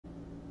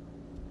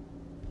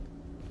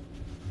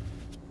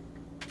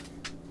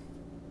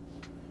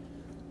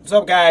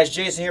What's up, guys?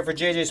 Jason here for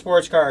JJ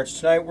Sports Cards.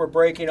 Tonight we're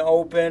breaking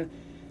open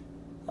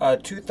a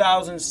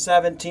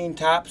 2017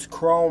 Topps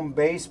Chrome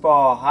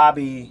Baseball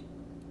Hobby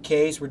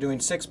case. We're doing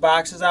 6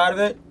 boxes out of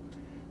it.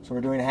 So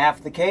we're doing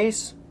half the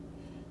case.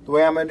 The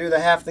way I'm going to do the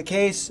half the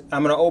case,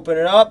 I'm going to open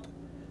it up.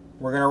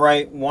 We're going to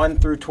write 1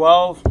 through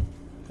 12.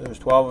 There's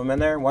 12 of them in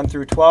there. 1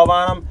 through 12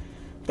 on them.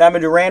 Then I'm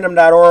going to do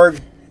random.org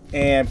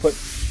and put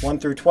 1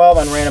 through 12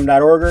 on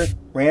random.org.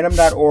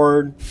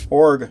 Random.org.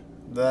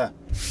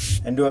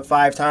 And do it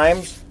 5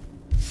 times.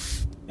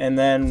 And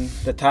then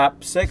the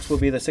top 6 will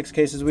be the 6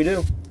 cases we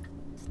do.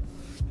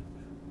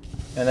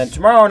 And then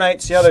tomorrow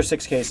night's the other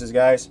 6 cases,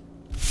 guys.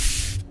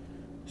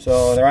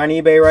 So they're on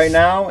eBay right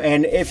now.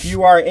 And if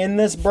you are in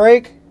this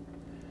break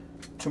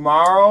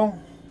tomorrow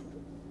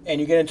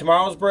and you get in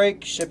tomorrow's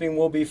break, shipping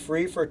will be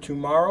free for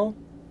tomorrow.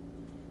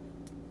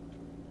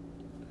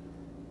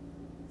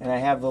 And I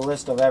have the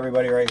list of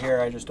everybody right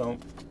here. I just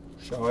don't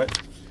show it.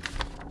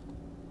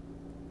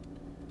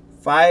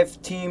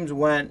 5 teams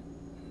went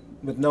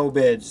with no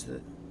bids.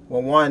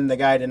 Well, one, the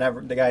guy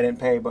didn't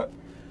pay, but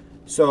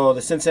so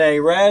the Cincinnati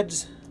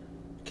Reds,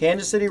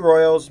 Kansas City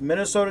Royals,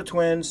 Minnesota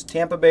Twins,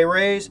 Tampa Bay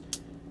Rays,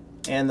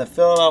 and the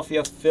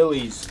Philadelphia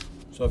Phillies.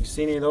 So if you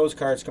see any of those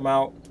cards come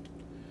out,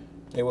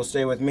 they will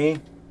stay with me.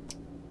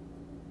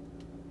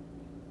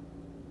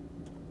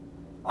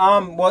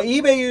 Well,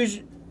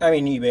 YouTube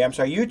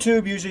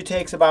usually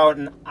takes about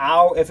an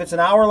hour. If it's an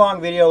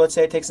hour-long video, let's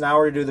say it takes an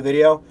hour to do the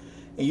video,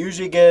 it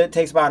usually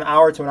takes about an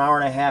hour to an hour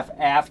and a half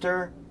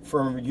after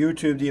for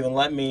YouTube to even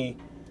let me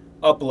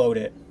upload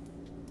it.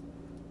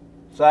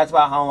 So that's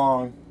about how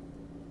long.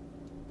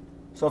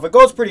 So if it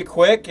goes pretty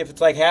quick, if it's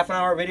like half an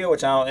hour video,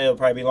 which it'll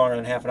probably be longer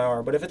than half an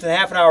hour, but if it's a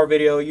half an hour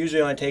video, it usually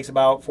only takes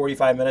about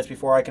 45 minutes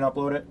before I can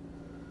upload it.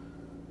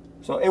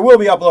 So it will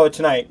be uploaded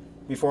tonight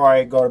before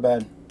I go to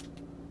bed.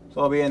 So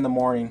it'll be in the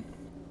morning.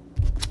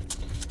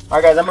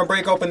 Alright guys, I'm going to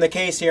break open the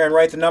case here and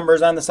write the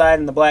numbers on the side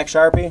in the black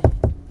Sharpie.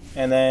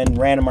 And then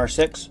random are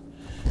 6.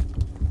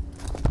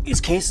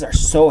 These cases are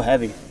so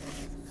heavy.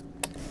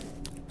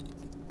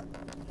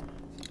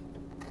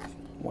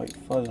 White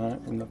fuzz on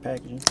it from the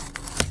packaging.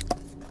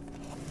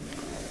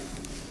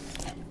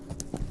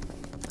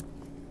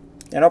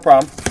 Yeah, no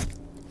problem.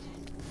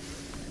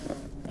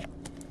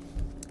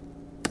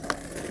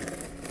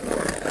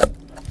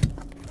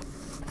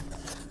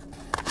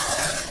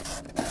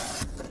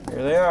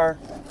 Here they are.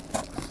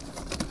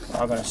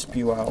 I'm going to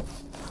spew out.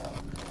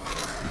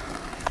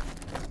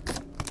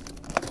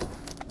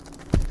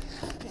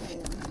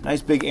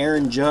 Nice big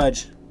Aaron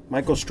Judge,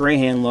 Michael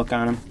Strahan look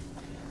on him.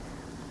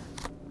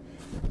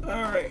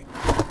 Alright.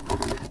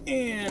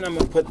 And I'm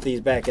going to put these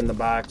back in the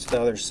box, the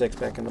other 6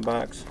 back in the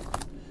box.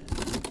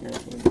 Here's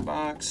the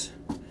box.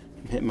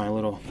 I'm hitting my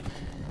little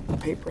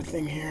paper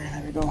thing here.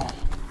 There we go.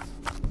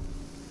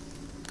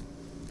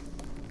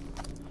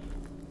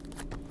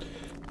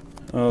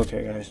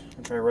 Okay, guys.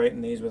 I'll try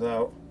writing these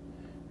without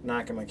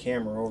knocking my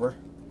camera over.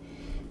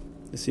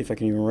 Let's see if I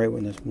can even write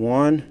with this.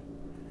 1,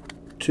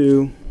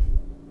 2,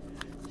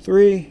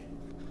 3,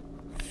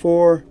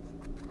 4,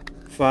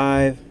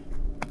 5,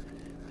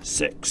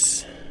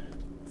 6,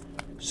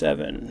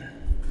 7,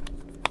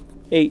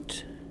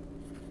 8,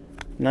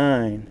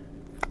 9,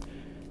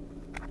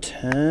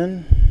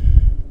 10,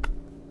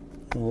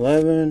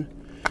 11,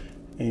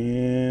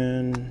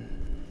 and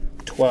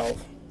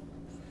 12.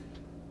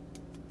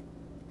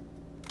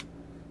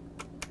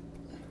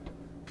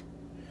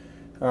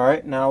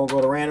 Alright, now we'll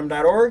go to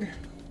random.org.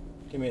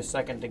 Give me a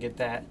second to get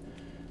that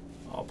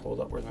all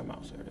pulled up. Where's my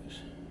mouse? There it is.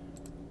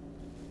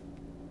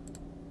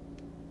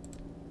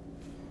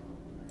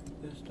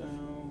 This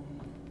down.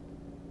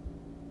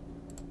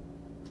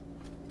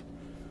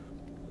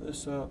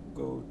 This up.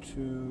 Go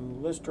to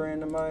list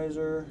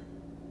randomizer.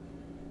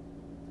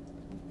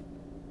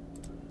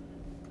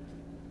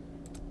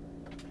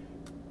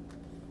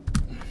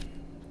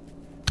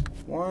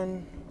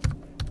 One,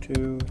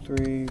 2,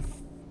 3,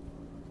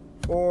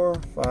 4,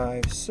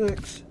 5,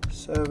 6,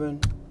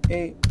 7,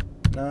 8,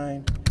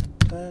 9,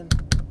 10,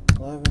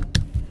 11,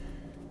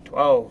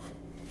 12.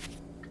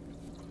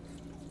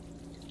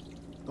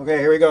 Okay,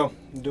 here we go.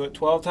 Do it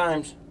 12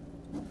 times.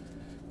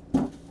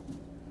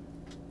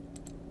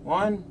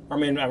 I'm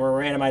going to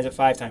randomize it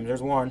 5 times.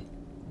 There's 1,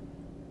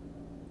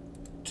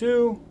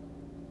 2,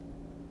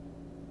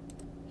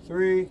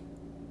 3,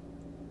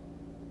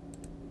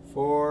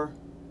 4,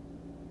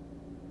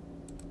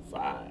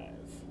 5.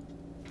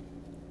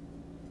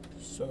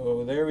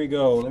 So there we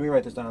go. Let me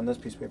write this down on this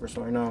piece of paper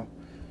so I know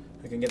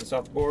I can get this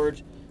off the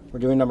board. We're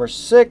doing number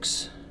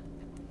 6,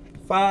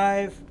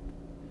 5,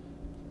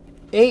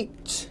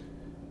 8,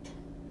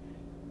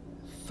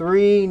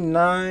 3,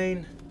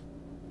 9,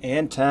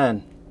 and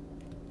 10.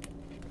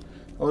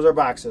 Those are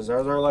boxes.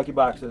 Those are our lucky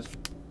boxes.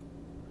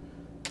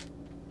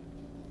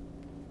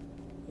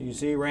 You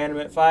see random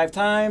at 5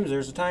 times.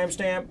 There's a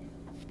timestamp.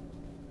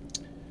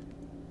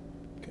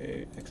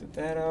 Okay, exit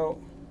that out.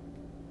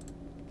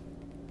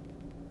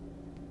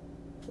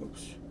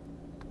 Oops.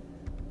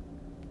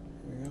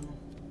 There we go.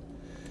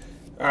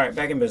 All right,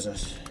 back in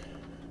business.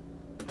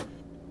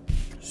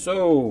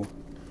 So,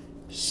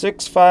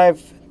 6,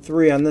 5,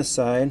 3 on this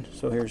side.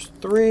 So here's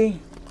 3,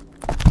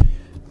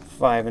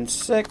 5, and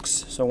 6.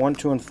 So 1,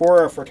 2, and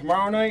 4 are for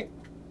tomorrow night.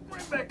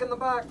 Right back in the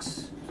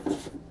box.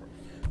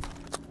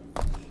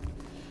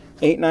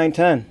 8, 9,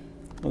 10.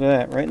 Look at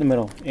that, right in the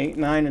middle. 8,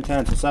 9, and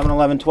 10. So 7,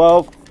 11,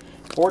 12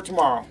 for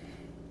tomorrow.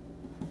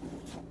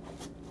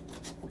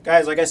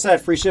 Guys, like I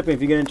said, free shipping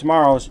if you get in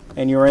tomorrow's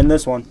and you're in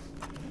this one.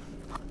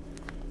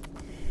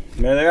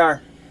 And there they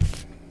are.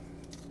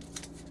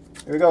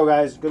 Here we go,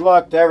 guys. Good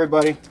luck to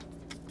everybody.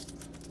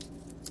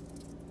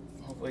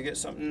 Hopefully get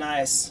something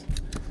nice.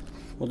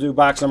 We'll do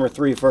box number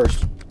 3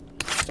 first.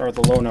 Start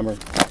with the low number.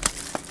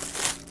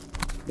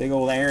 Big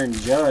old Aaron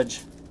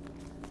Judge.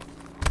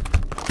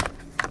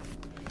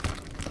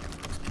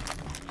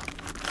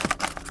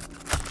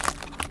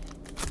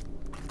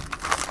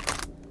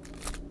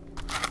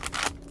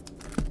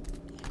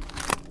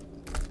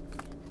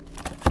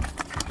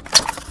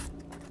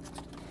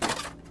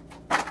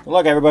 Good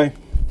luck, everybody.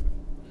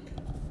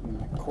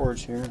 My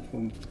cords here.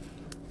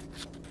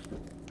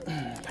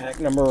 Pack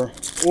number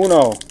 1.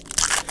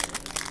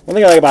 One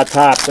thing I like about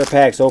Topps, their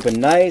packs open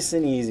nice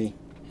and easy.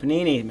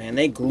 Panini, man,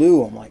 they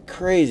glue them like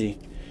crazy.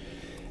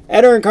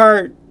 Ender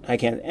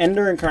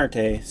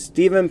Inciarte,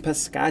 Stephen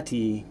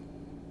Piscotty,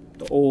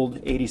 the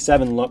old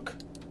 87 look.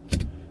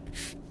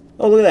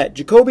 Oh, look at that.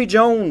 Jacoby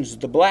Jones,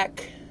 the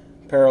black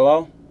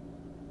parallel.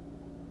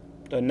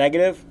 The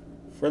negative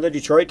for the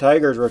Detroit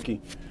Tigers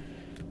rookie.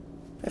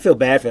 I feel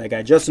bad for that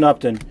guy. Justin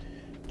Upton.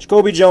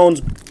 Jacoby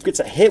Jones gets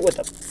a hit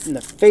in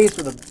the face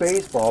with a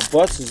baseball,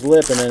 busts his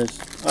lip, and then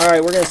it's, all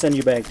right, we're going to send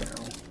you back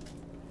down.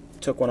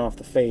 Took one off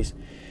the face.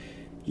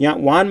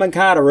 Juan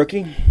Moncada,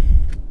 rookie.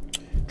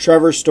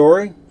 Trevor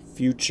Story,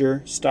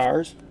 future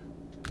stars.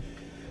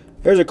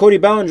 There's a Cody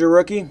Bellinger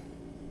rookie.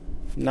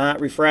 Not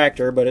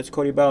refractor, but it's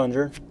Cody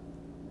Bellinger.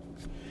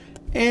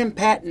 And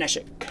Pat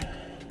Neshek.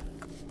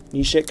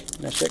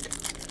 Neshek.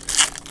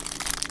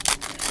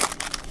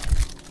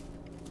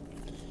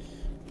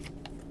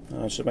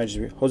 So it might just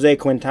be Jose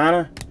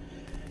Quintana,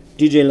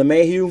 DJ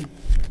LeMahieu,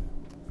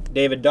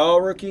 David Dahl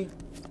rookie,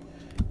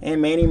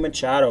 and Manny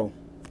Machado.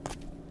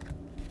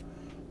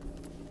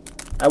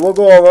 I will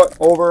go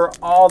over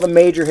all the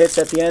major hits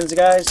at the ends,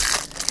 guys.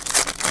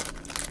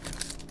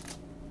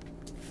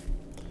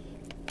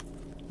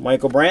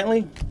 Michael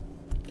Brantley,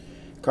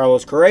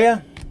 Carlos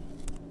Correa,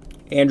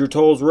 Andrew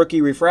Toles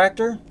rookie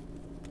refractor,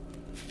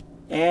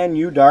 and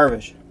Yu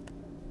Darvish.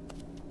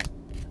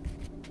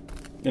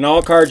 And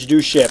all cards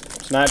do ship.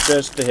 It's not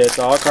just the hits.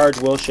 All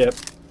cards will ship.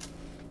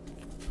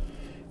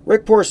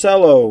 Rick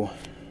Porcello.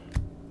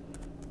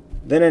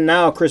 Then and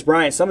now, Chris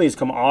Bryant. Some of these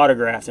come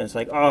autographed, and it's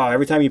like, oh,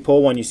 every time you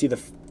pull one, you see the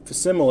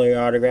facsimile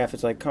autograph.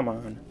 It's like, come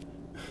on.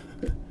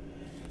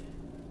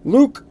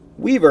 Luke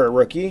Weaver,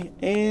 rookie,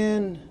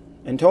 and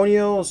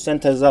Antonio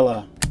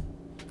Santazella.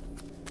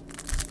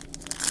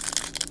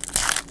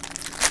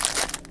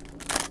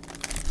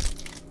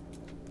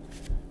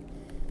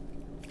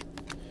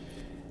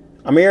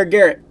 Amir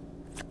Garrett,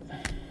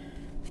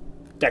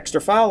 Dexter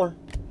Fowler,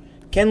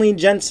 Kenley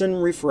Jensen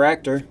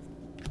refractor,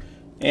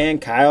 and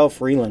Kyle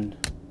Freeland.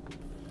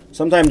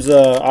 Sometimes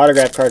the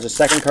autograph card's the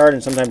second card,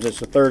 and sometimes it's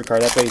the third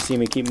card. That's why you see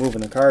me keep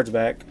moving the cards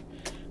back.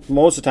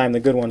 Most of the time, the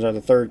good ones are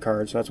the third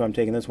card, so that's why I'm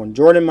taking this one.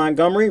 Jordan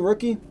Montgomery,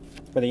 rookie,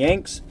 for the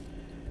Yanks.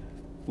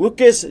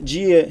 Lucas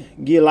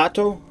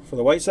Giolito for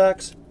the White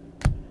Sox.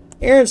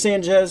 Aaron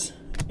Sanchez,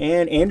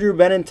 and Andrew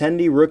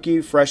Benintendi,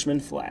 rookie, freshman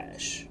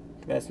flash.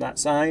 That's not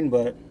signed,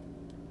 but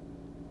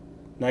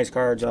nice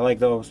cards. I like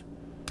those.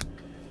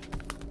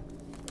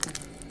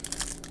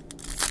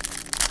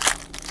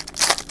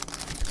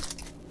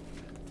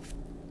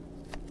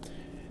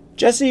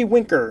 Jesse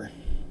Winker.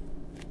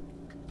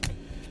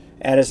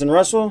 Addison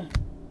Russell.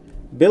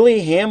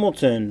 Billy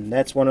Hamilton.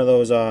 That's one of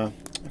those, I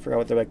forgot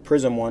what they're like,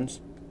 Prism ones.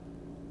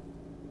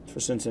 It's for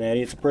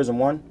Cincinnati. It's a Prism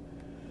one.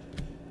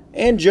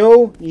 And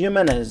Joe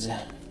Jimenez.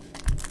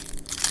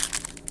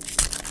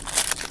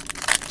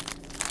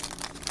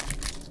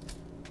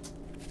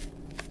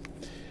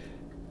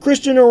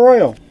 Christian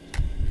Arroyo,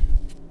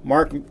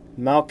 Mark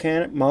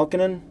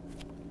Malkinen,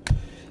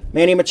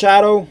 Manny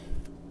Machado,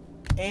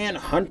 and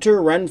Hunter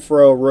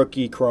Renfroe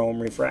rookie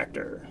chrome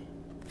refractor.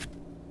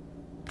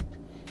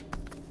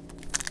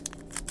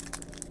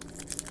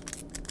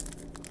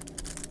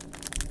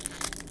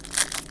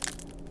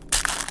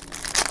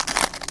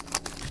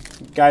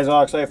 Guys,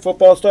 all excited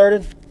football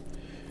started.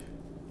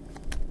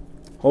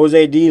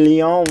 Jose De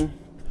Leon,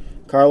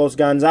 Carlos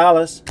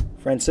Gonzalez,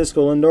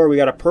 Francisco Lindor. We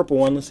got a purple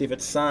one. Let's see if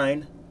it's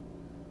signed.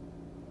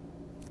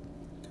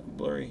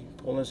 Blurry.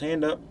 Pulling his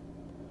hand up.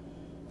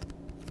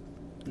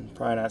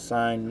 Probably not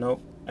signed.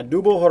 Nope.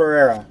 Adubel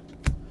Herrera.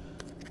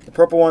 The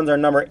purple ones are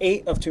number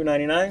 8 of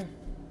 299.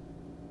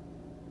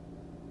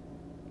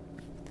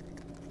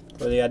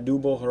 For the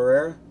Adubel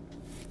Herrera.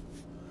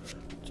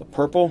 It's a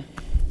purple.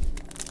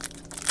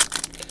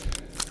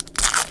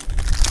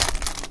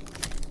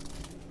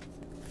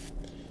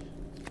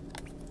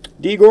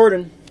 D.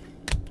 Gordon,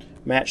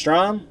 Matt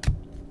Strahm,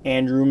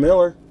 Andrew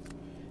Miller,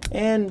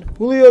 and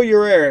Julio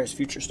Urias,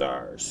 future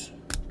stars.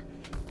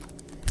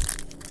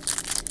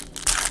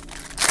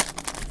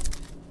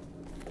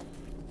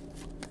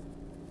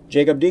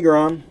 Jacob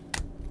deGrom,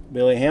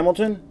 Billy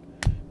Hamilton,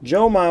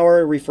 Joe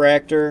Mauer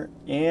refractor,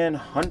 and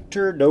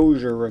Hunter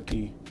Dozier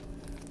rookie.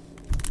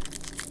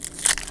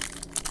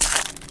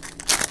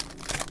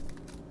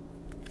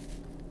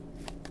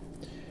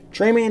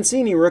 Trey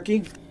Mancini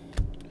rookie,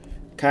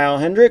 Kyle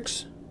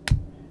Hendricks,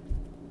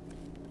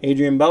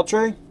 Adrian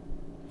Beltre,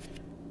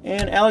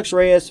 and Alex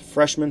Reyes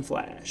freshman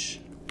flash.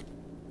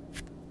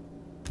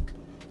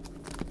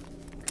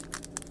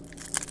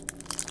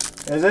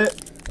 Is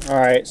it?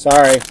 Alright,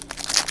 sorry.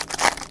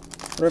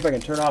 I wonder if I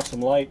can turn off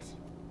some lights.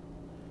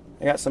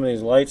 I got some of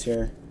these lights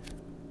here.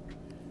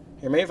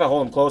 Here, maybe if I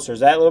hold them closer.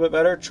 Is that a little bit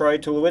better? Troy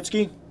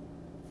Tulowitzki,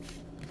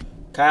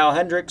 Kyle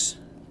Hendricks,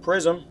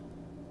 Prism,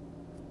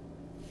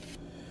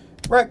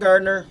 Brett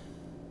Gardner,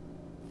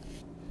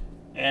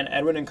 and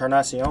Edwin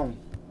Encarnacion.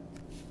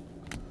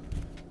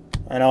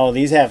 I know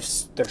these have,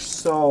 they're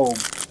so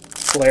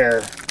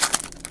clear.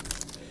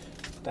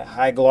 That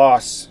high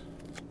gloss.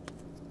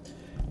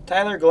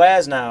 Tyler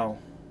Glasnow.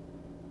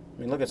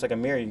 I mean, look, it's like a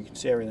mirror. You can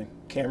see everything.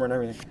 Camera and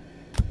everything.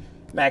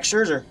 Max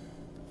Scherzer.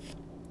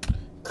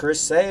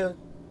 Chris Sale.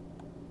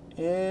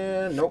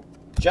 And, nope.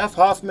 Jeff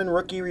Hoffman,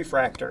 rookie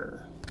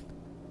refractor.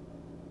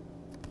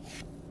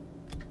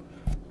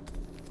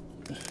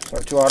 So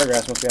our 2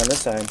 autographs must be on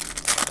this side.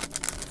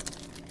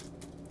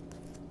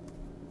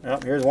 Oh,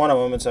 here's one of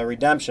them. It's a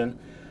redemption.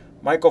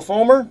 Michael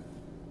Fulmer.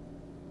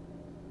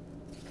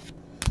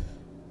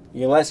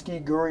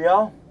 Yeleski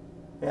Gurriel.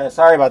 Yeah,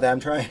 sorry about that.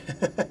 I'm trying.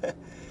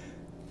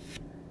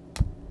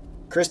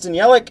 Kristen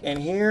Yelich. And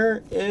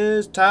here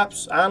is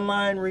Topps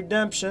Online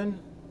Redemption.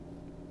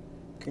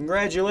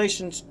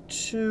 Congratulations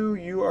to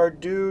you are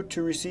due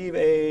to receive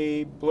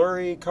a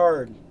blurry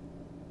card.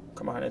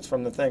 Come on, it's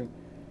from the thing.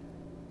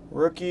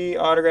 Rookie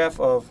autograph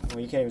of, well,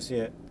 you can't even see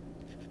it.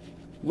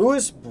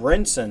 Lewis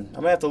Brinson. I'm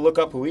going to have to look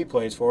up who he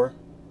plays for.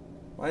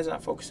 Why is it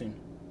not focusing?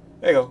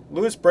 There you go.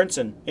 Lewis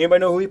Brinson. Anybody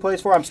know who he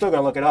plays for? I'm still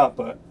going to look it up,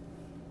 but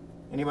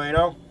anybody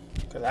know?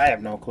 Because I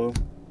have no clue.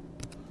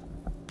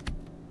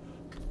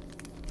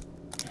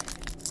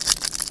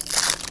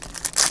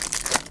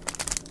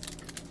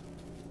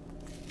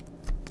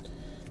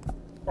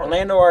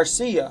 Orlando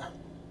Arcia.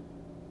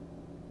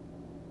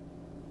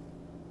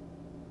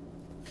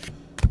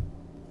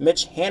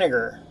 Mitch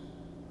Haniger.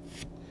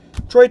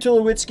 Troy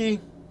Tulowitzki.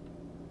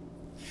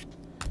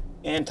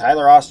 And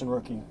Tyler Austin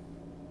rookie.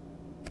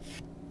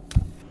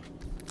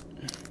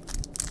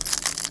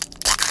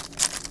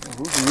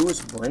 Who's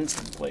Lewis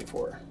Brinson play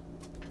for?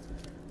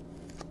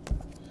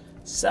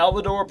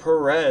 Salvador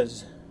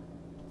Perez.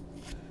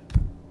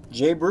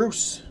 Jay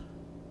Bruce.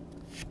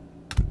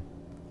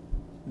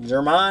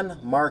 German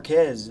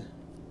Marquez.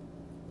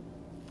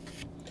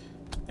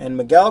 And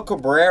Miguel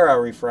Cabrera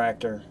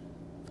refractor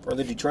for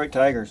the Detroit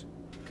Tigers.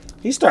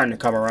 He's starting to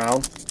come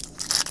around.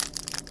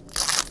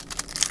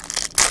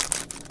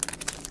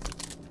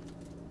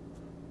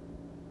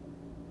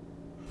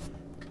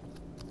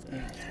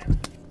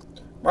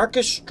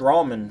 Marcus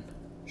Stroman.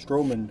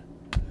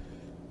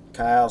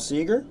 Kyle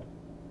Seager.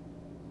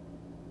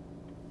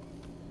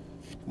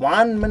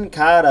 Juan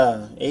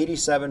Moncada,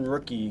 87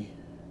 rookie.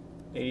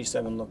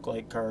 87 look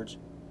like cards.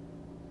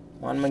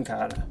 Juan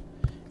Moncada.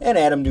 And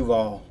Adam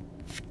Duvall.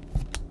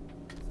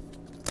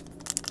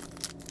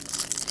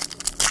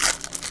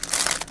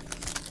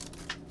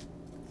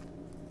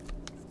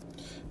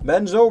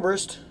 Ben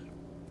Zobrist.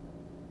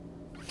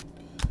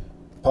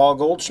 Paul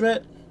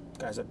Goldschmidt.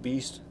 Guy's a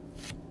beast.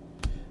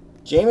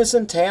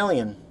 Jameson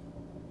Taillon.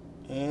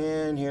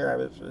 And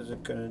here, is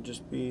it going to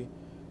just be...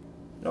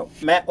 Nope.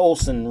 Matt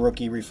Olson,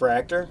 rookie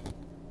refractor.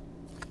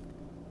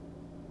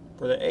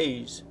 For the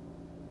A's.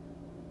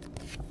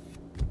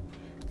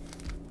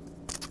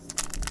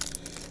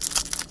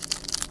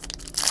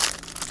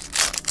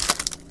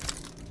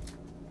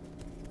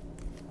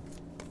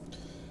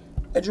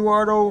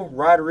 Eduardo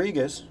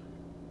Rodriguez.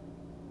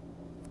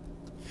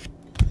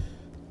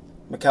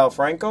 Maikel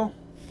Franco.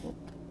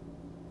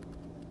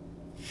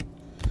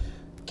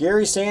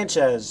 Gary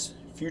Sanchez,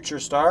 Future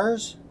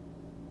Stars.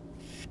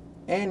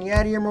 And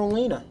Yadier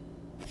Molina.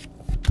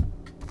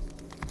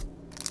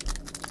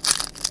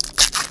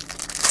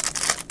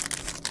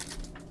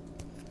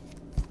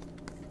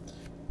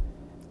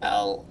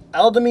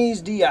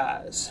 Aldemis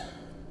Diaz.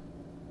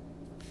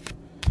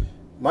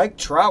 Mike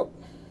Trout.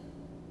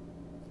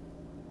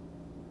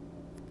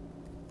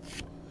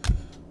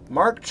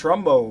 Mark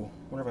Trumbo.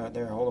 What about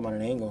there? Hold him on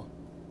an angle.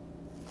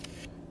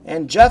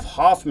 And Jeff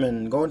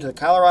Hoffman going to the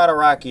Colorado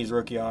Rockies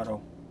rookie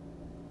auto.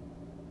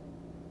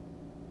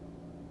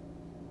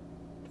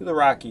 To the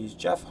Rockies,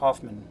 Jeff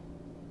Hoffman.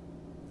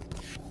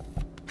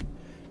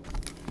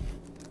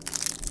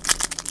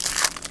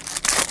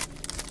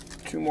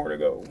 Two more to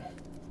go.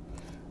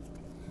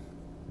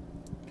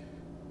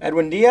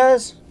 Edwin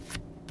Diaz.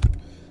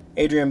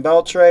 Adrian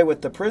Beltre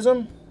with the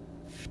Prism.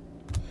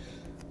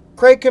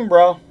 Craig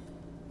Kimbrell.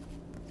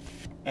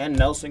 And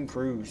Nelson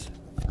Cruz.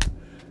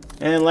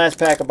 And last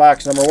pack of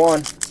box number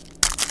 1.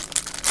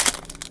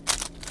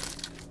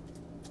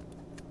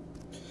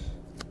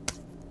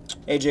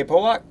 AJ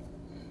Pollock.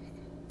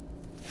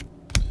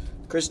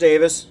 Chris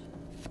Davis.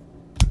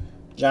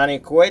 Johnny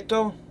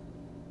Cueto,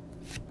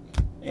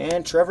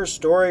 and Trevor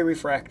Story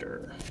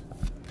refractor.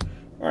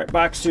 All right,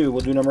 box 2.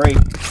 We'll do number 8.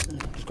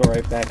 Just go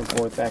right back and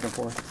forth, back and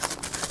forth.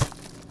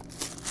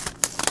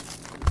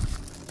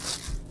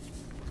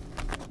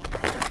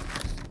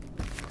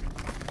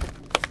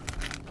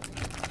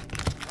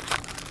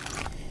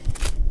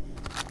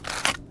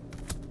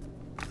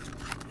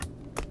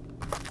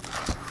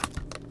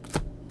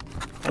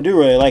 I do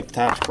really like the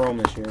Topps Chrome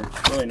this year.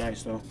 It's really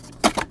nice, though.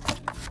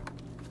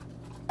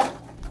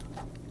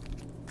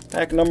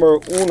 Pack number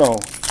 1.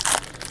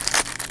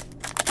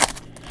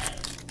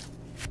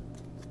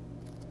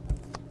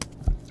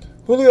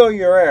 Julio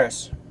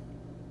Urias.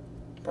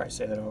 Probably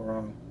say that all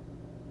wrong.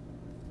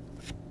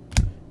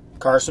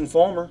 Carson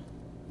Fulmer.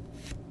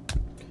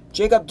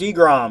 Jacob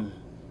deGrom.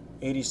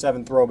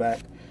 87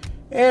 throwback.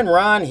 And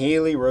Ron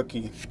Healy,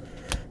 rookie.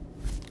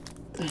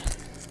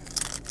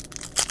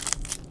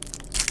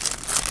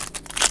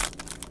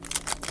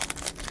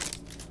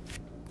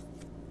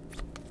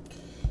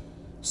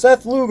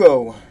 Seth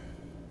Lugo.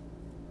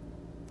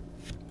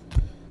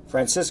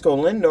 Francisco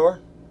Lindor.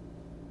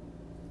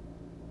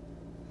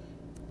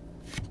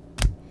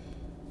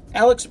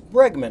 Alex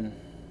Bregman.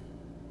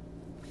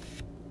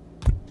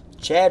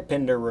 Chad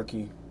Pinder,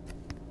 rookie.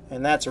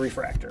 And that's a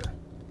refractor.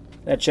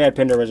 That Chad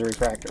Pinder was a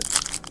refractor.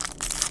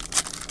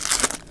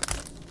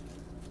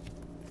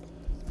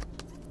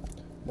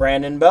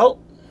 Brandon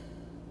Belt.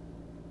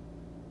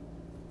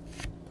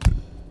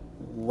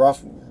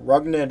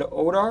 Rugned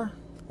Odor.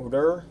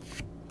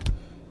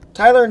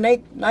 Tyler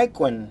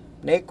Naquin,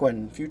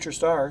 Future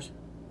Stars.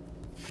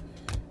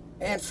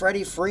 And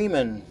Freddie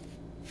Freeman.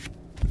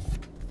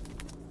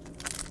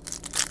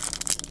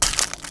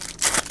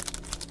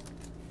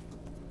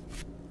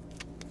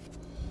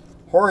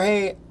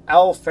 Jorge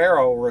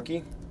Alfaro,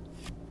 rookie.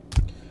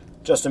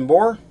 Justin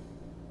Bour.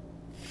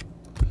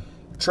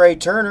 Trey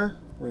Turner,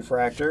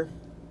 refractor.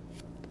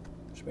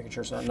 Just making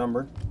sure it's not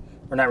numbered.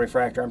 Or not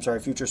refractor, I'm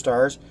sorry, Future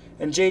Stars.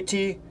 And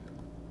JT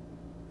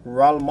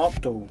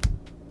Realmuto.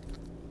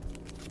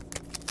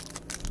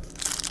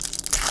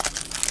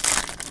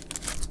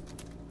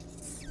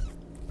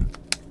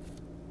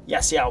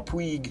 Yasiel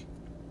Puig.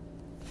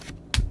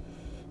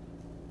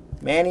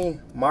 Manny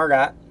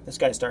Margot. This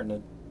guy's starting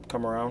to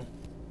come around.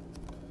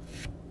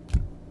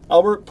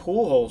 Albert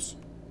Pujols.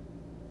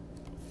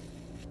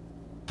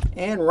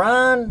 And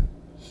Ron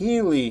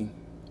Healy.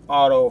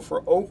 Auto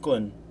for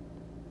Oakland.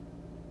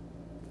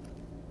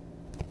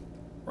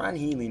 Ron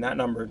Healy, not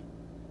numbered.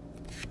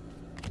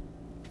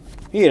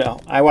 You know,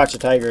 I watch the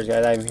Tigers,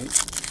 guys. I'm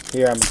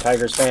a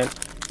Tigers fan.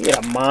 He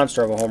had a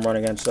monster of a home run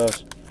against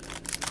us.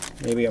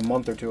 Maybe a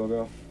month or 2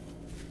 ago.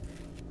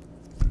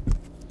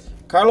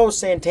 Carlos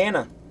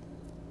Santana.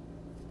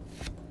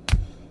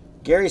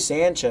 Gary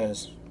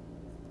Sanchez.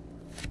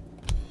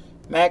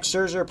 Max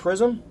Scherzer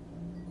Prism.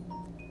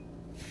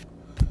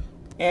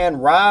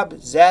 And Rob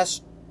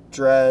Zastrzeżny.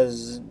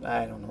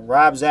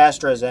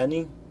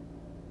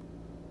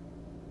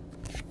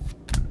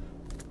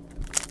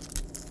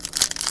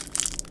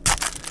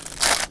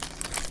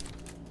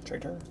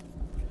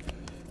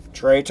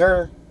 Trey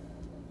Turner.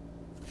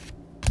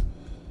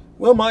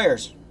 Will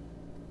Myers.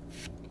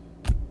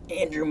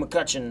 Andrew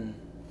McCutchen.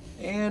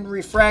 And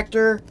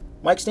refractor,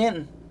 Mike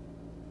Stanton.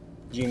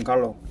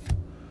 Giancarlo.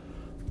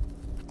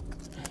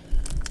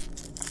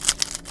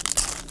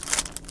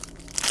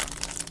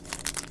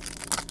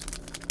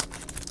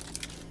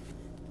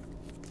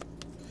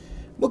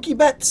 Mookie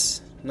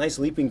Betts. Nice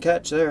leaping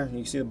catch there. You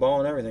can see the ball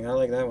and everything. I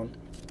like that one.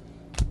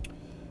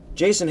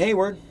 Jason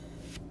Hayward.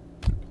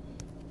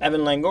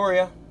 Evan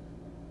Longoria.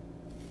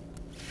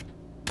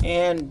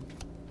 And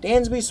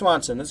Dansby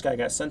Swanson. This guy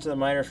got sent to the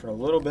minors for a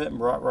little bit and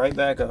brought right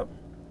back up.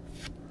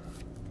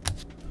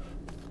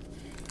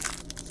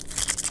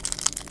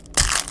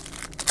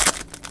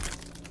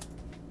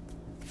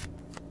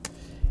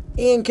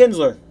 Ian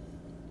Kinsler.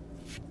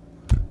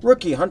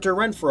 Rookie Hunter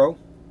Renfroe.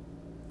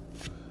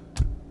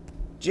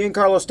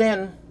 Giancarlo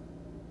Stanton.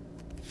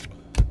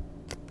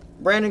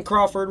 Brandon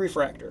Crawford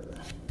refractor.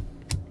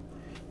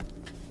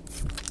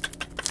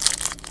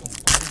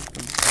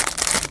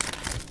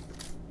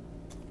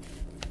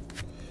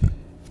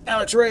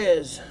 Alex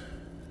Reyes.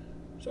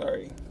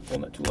 Sorry,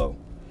 pulling that too low.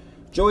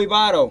 Joey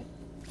Votto.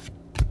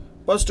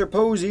 Buster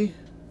Posey.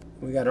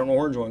 We got an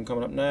orange one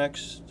coming up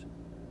next.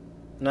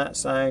 Not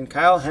signed.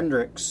 Kyle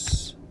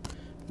Hendricks.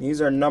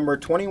 These are number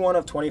 21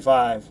 of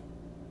 25.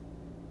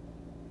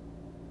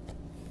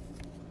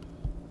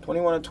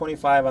 21 of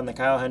 25 on the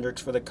Kyle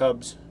Hendricks for the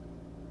Cubs.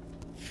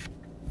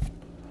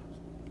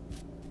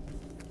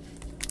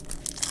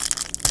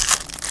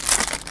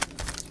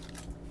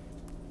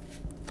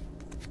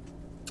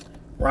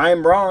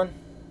 Ryan Braun.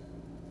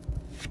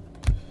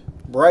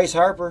 Bryce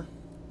Harper.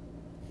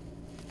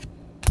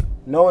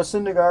 Noah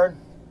Syndergaard.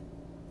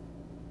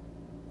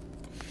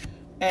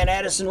 And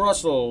Addison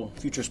Russell,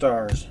 Future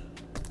Stars.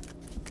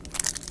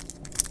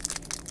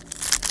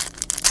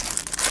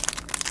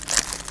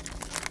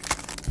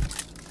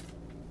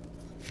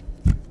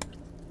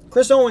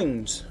 Chris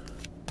Owings.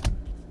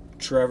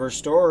 Trevor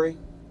Story.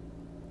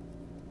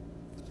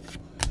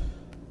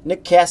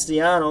 Nick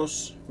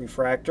Castellanos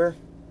refractor.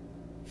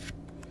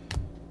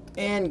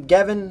 And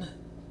Gavin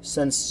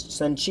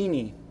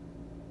Cencini.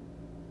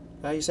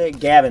 How do you say it?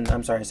 Gavin.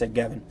 I'm sorry, I said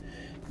Gavin.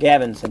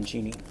 Gavin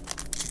Cencini.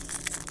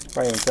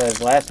 Probably even said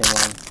his last name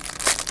wrong.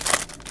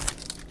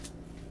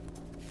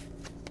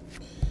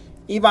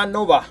 Ivan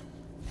Nova.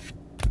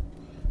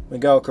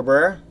 Miguel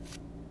Cabrera.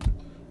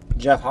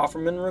 Jeff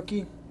Hofferman,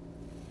 rookie.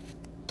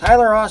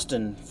 Tyler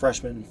Austin,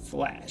 freshman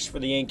flash for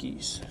the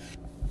Yankees.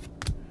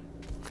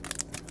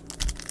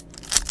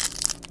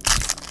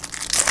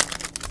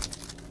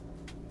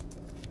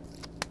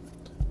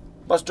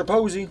 Buster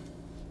Posey.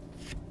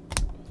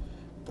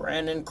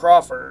 Brandon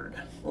Crawford.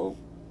 Oh.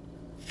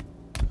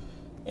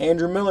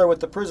 Andrew Miller with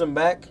the Prism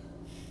back.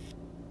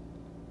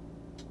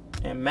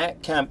 And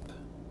Matt Kemp.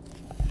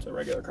 It's a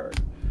regular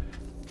card.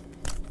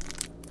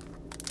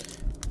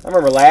 I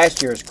remember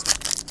last year's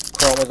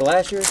Chrome. Was it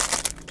last year's?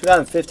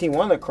 2015,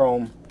 one of the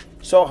Chrome.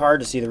 So hard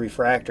to see the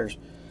refractors.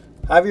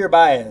 Javier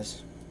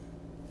Baez.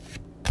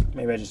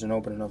 Maybe I just didn't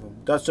open enough of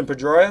them. Dustin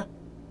Pedroia.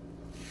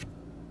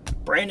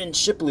 Brandon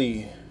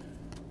Shipley.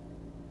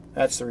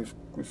 That's the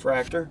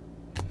refractor.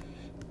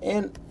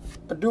 And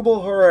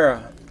Odubel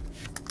Herrera.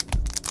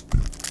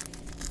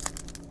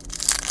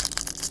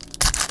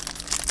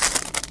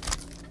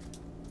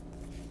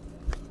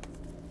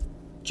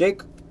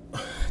 Jake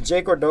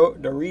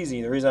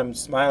Odorizzi. The reason I'm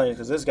smiling is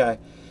because this guy,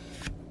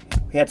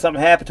 he had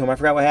something happen to him. I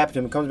forgot what happened to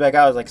him. He comes back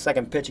out, it's like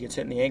second pitch, he gets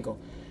hit in the ankle.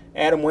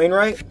 Adam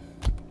Wainwright.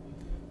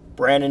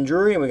 Brandon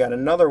Drury. And we got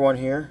another one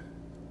here.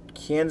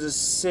 Kansas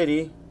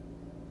City.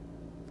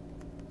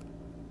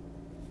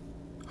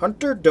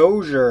 Hunter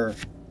Dozier.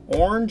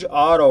 Orange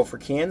auto for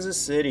Kansas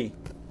City.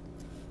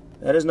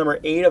 That is number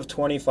 8 of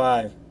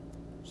 25.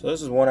 So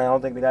this is one I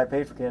don't think the guy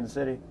paid for Kansas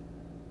City.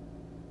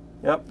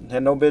 Yep,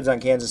 had no bids on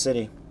Kansas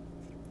City.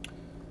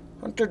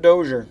 Hunter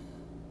Dozier.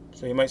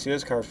 So you might see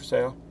this card for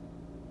sale.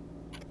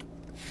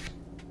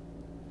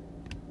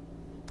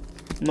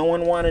 No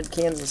one wanted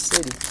Kansas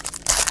City.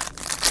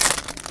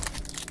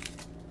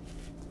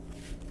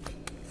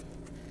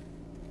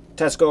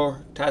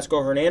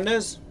 Tasco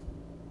Hernandez.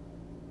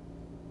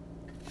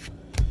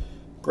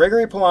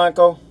 Gregory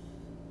Polanco.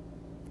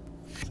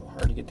 So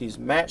hard to get these.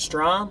 Matt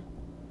Strahm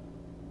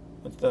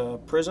with the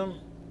Prism.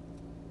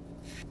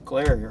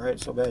 Glare, you're right,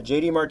 so bad.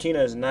 JD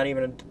Martinez, not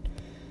even a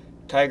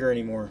Tiger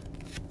anymore.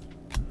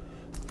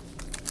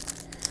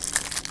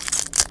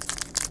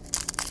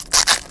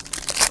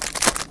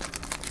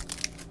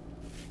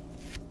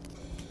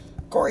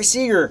 Corey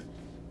Seager.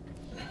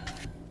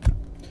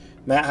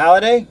 Matt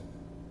Holliday.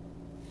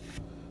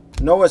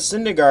 Noah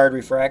Syndergaard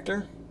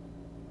refractor.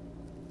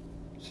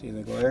 See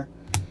the glare.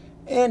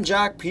 And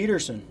Jock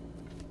Peterson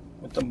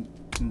with the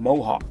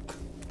Mohawk.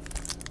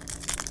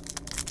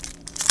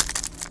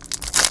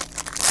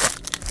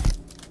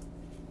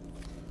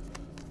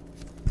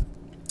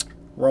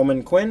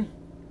 Roman Quinn.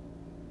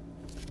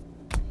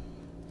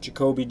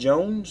 Jacoby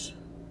Jones.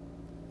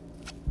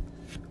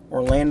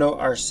 Orlando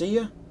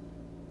Arcia.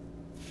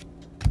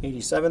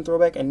 87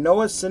 throwback. And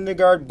Noah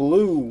Syndergaard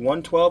blue.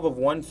 112 of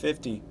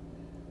 150.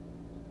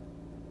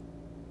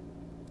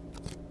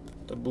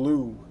 The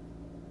blue.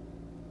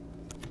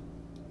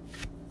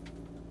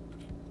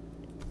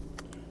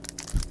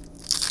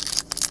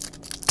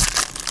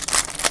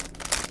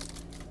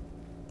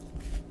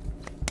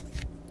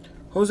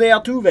 Jose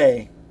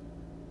Altuve.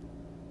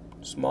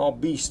 Small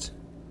beast.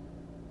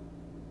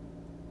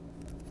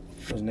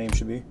 His name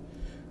should be.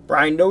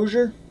 Brian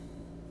Dozier.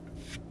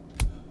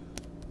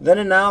 Then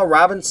and now,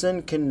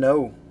 Robinson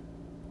Cano.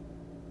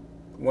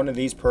 One of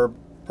these per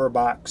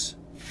box.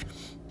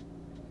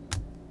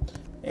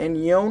 And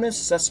Yoenis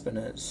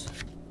Cespedes.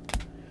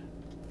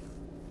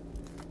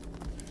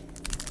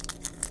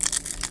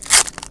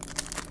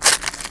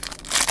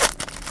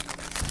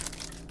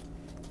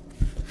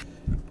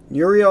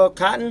 Uriel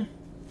Cotton,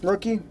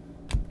 rookie.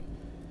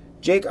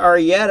 Jake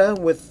Arrieta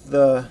with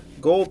the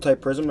gold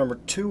type prism, number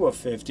 2 of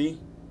 50.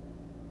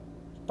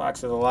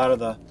 Box has a lot of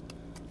the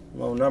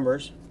low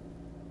numbers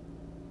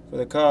for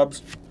the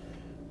Cubs.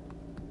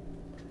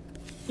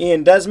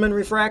 Ian Desmond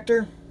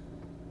refractor.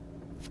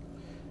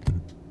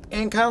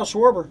 And Kyle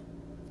Schwarber.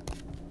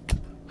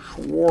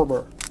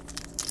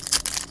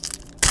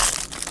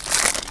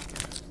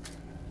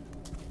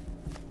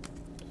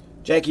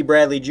 Jackie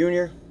Bradley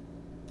Jr.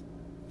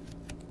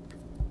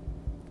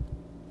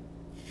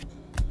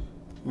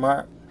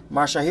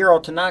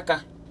 Masahiro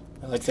Tanaka.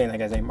 I like saying that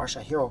guy's name.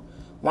 Masahiro.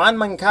 Juan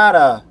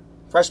Moncada.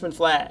 Freshman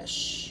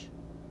Flash.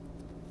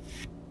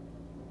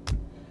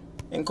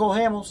 And Cole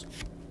Hamels.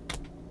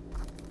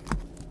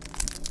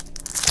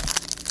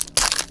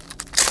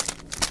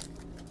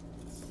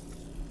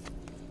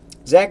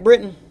 Zach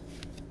Britton.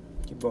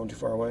 Keep going too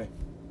far away.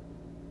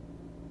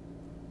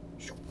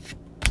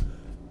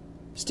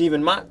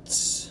 Steven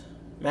Matz.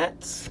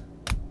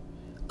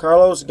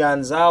 Carlos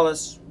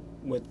Gonzalez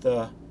with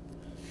the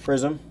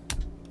Prism.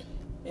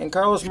 And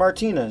Carlos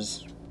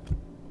Martinez.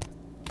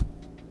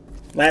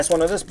 Last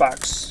one of this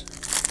box.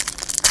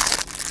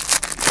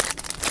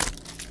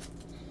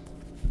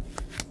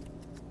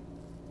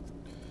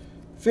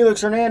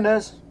 Felix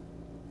Hernandez.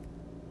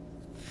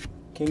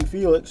 King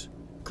Felix.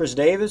 Chris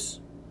Davis.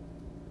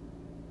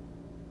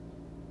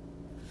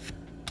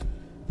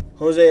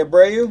 Jose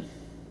Abreu.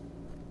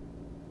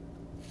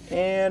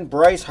 And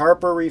Bryce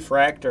Harper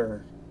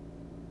refractor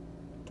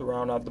to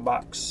round out the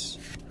box.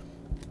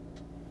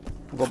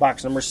 We'll go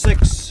box number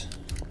 6.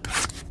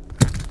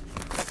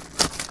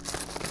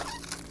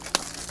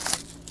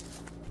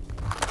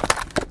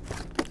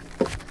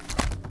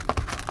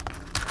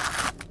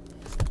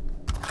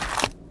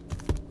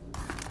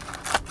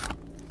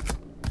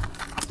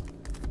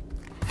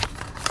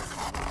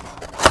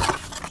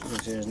 You can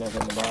see there's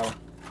nothing in the bottom.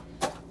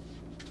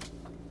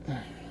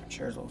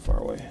 Chair's a little far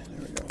away.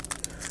 There we go.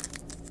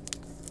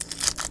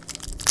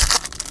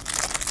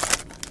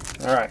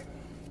 All right.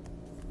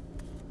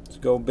 Let's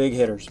go big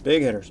hitters.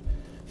 Big hitters.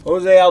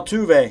 Jose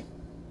Altuve.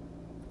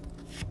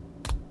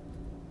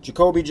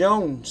 Jacoby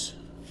Jones.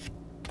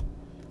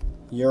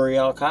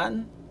 Uriel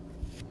Cotton.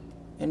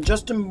 And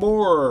Justin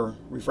Bour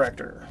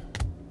refractor.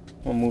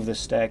 We'll move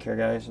this stack here,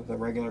 guys, of the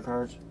regular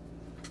cards.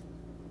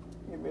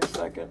 Give me a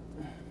second.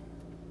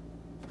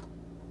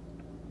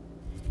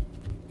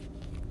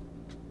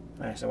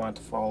 Nice, I want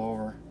it to fall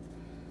over.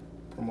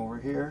 Put them over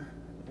here.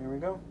 There we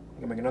go. I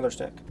can make another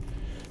stack.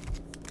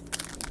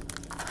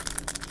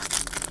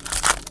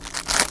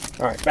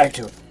 All right, back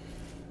to it.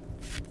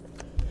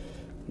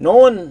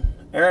 Nolan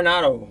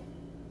Arenado.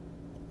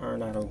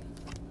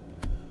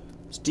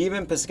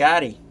 Steven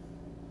Piscotty.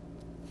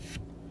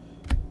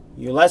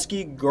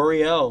 Yulesky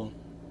Gurriel.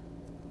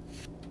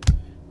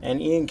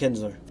 And Ian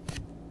Kinsler.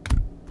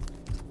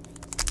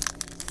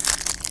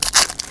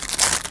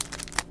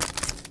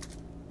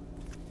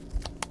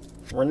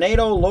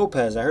 Renato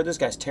Lopez. I heard this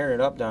guy's tearing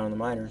it up down in the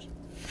minors.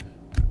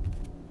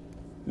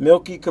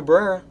 Milky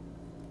Cabrera.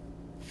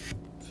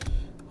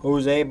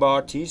 Jose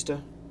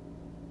Bautista.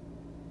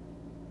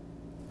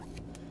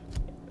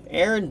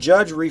 Aaron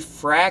Judge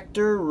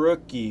refractor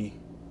rookie.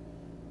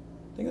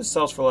 I think this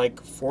sells for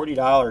like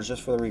 $40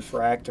 just for the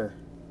refractor.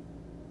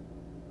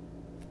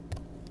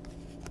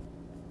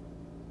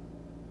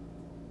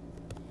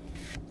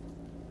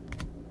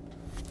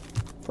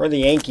 For the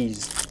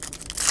Yankees.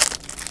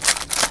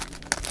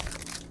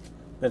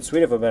 That's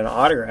sweet if it had been an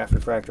autograph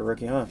refractor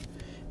rookie, huh?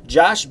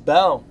 Josh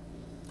Bell.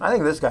 I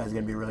think this guy's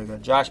going to be really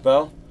good. Josh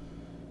Bell.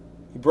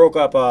 He broke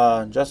up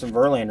Justin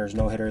Verlander's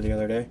no-hitter the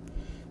other day.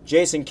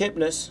 Jason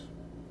Kipnis.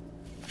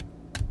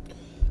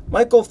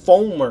 Michael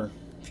Fulmer.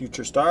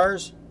 Future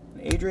Stars.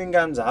 And Adrian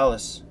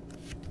Gonzalez.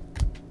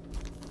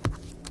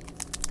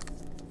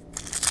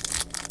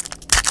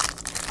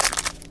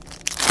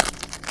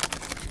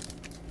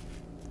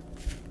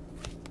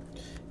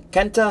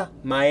 Kenta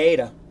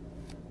Maeda.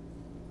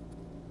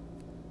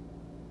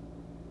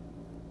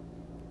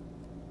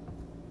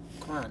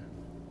 Come on.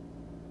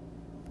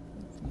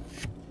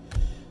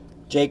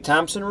 Jake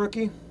Thompson,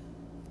 rookie.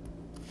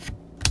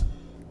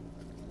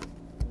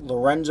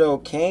 Lorenzo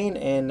Cain,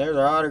 and there's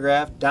our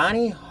autograph.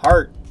 Donnie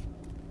Hart.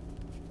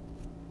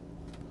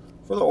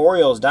 For the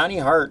Orioles, Donnie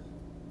Hart.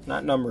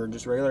 Not numbered,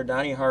 just regular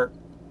Donnie Hart.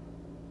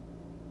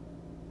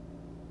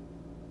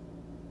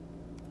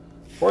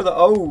 For the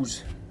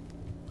O's.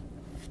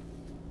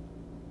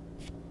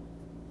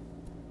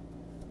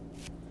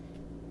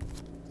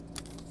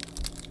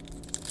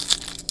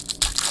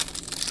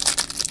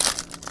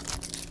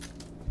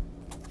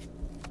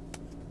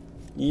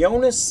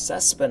 Yoenis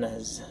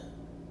Cespedes.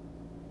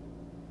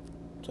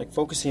 It's like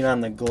focusing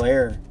on the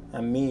glare.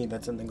 On me,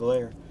 that's in the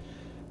glare.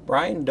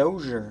 Brian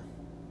Dozier.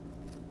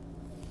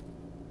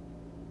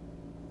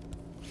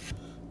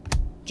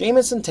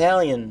 Jamison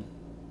Talion.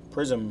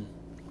 Prism.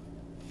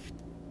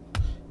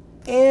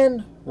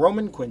 And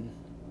Roman Quinn.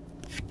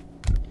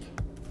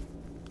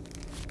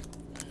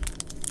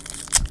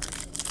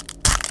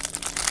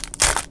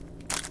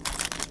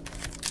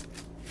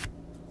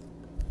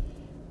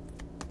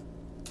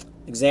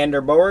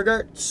 Xander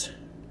Bogaerts.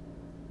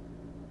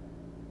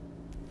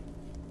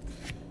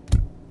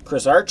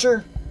 Chris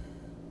Archer.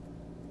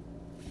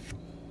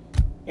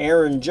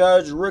 Aaron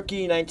Judge,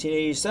 rookie,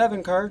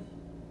 1987 card.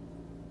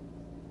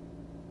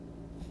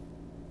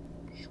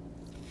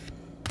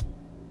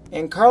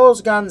 And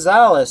Carlos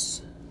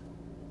Gonzalez,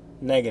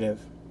 negative,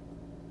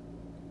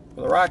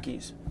 for the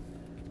Rockies.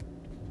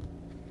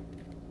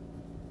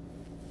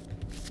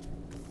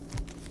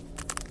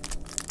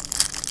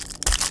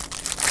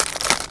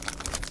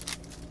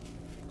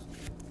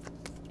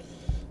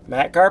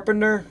 Matt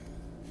Carpenter,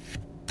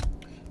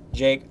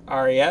 Jake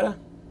Arrieta,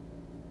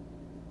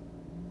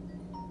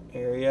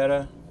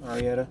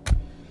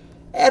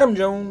 Adam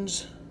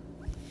Jones,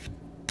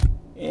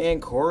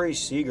 and Corey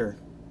Seager,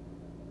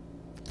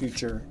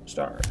 Future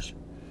Stars.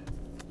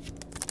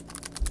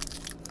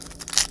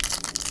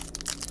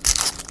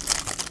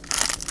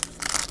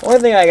 Only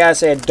thing I gotta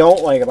say I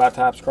don't like about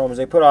Topps Chrome is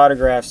they put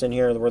autographs in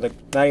here where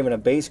not even a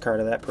base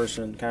card of that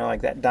person, kind of like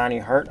that Donnie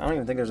Hart. I don't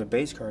even think there's a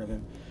base card of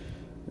him.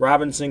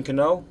 Robinson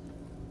Cano,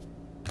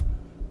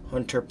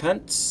 Hunter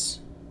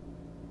Pence,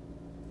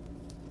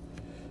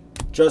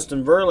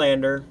 Justin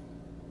Verlander,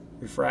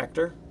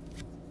 refractor,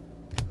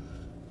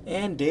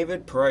 And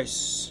David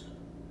Price.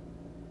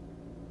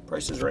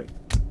 Price is right.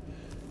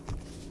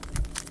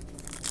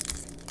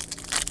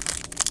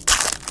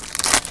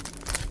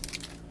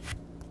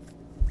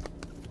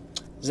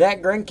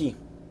 Zach Greinke.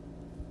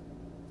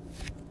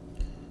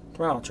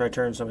 Well, I'll try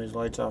turning some of these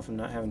lights off and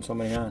not having so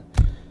many on.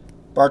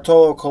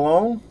 Bartolo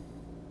Colon.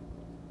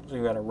 So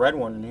you got a red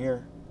one in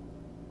here.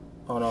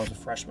 Oh no, it's a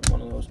freshman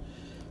one of those.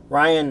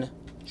 Ryan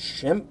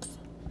Shrimp.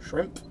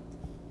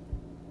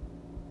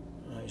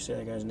 How do you say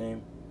that guy's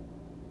name?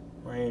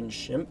 Ryan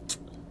Shrimp.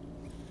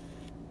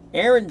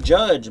 Aaron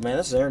Judge. Man,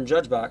 this is Aaron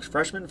Judge box.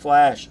 Freshman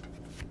Flash.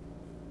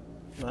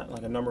 Not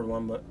like a numbered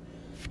one, but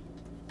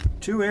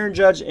 2 Aaron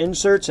Judge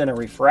inserts and a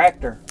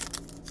refractor.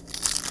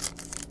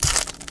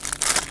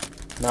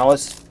 Now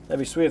that'd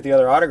be sweet if the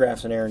other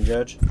autographs in Aaron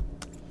Judge.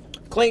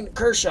 Clayton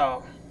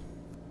Kershaw.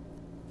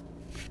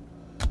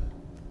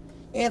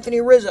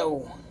 Anthony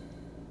Rizzo.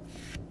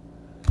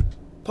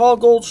 Paul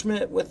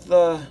Goldschmidt with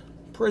the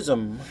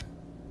Prism.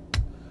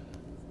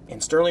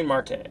 And Sterling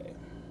Marte.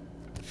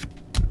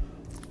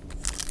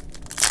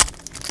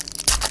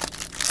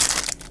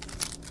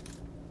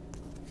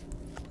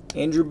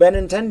 Andrew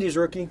Benintendi's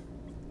rookie.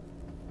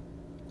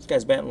 This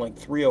guy's batting like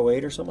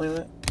 308 or something like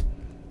that.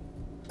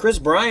 Chris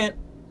Bryant.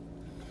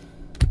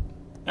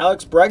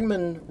 Alex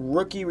Bregman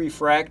rookie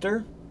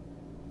refractor.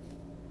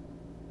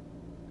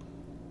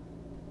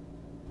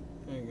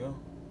 There you go.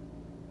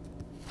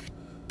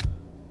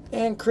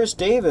 And Chris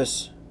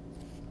Davis.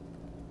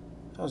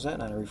 How's that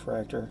not a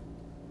refractor?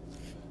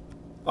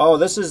 Oh,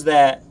 this is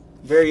that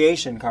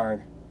variation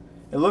card.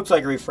 It looks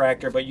like a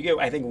refractor, but you get,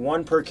 I think,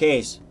 1 per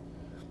case.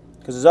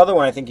 Because his other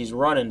one, I think he's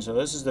running. So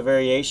this is the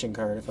variation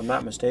card, if I'm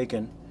not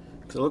mistaken.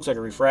 Because it looks like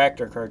a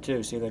refractor card,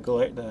 too. See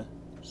the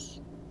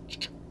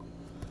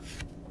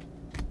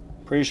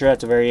pretty sure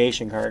that's a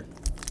variation card.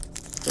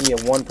 Then you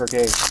get 1 per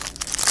case.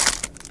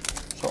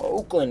 So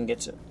Oakland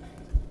gets it.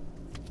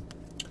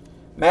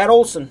 Matt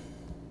Olson.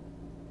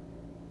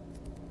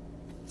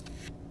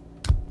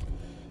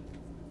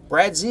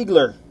 Brad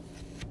Ziegler.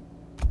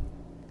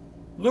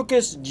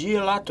 Lucas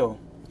Giolito.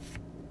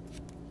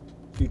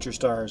 Future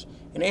Stars.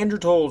 And Andrew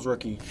Tolles,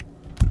 rookie.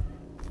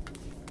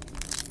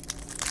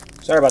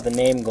 Sorry about the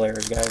name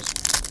glares, guys.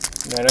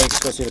 I know you can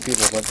still see the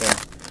people, but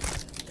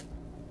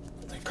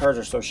the cards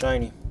are so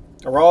shiny.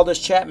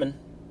 Aroldis Chapman.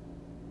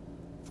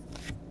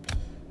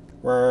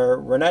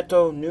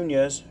 Renato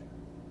Nunez.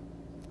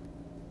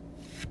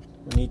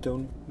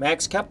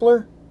 Max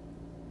Kepler.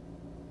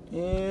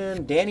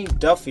 And Danny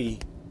Duffy,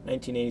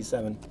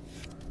 1987.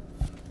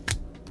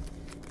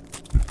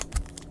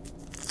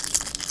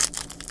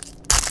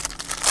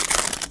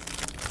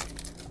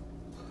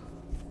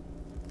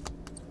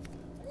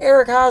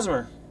 Eric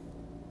Hosmer.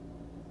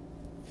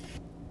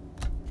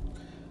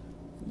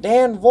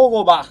 Dan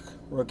Vogelbach,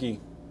 rookie.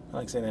 I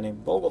like saying that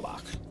name,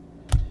 Vogelbach.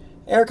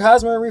 Eric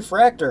Hosmer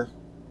refractor.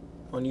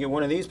 When you get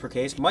 1 of these per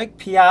case. Mike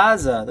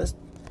Piazza.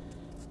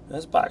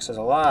 This box has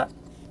a lot.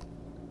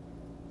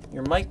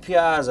 Your Mike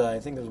Piazza. I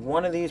think there's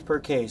 1 of these per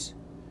case.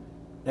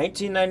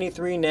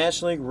 1993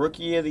 National League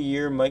Rookie of the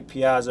Year, Mike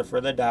Piazza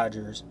for the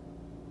Dodgers.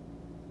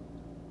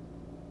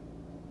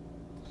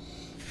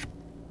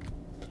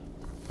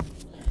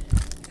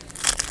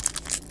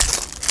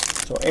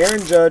 So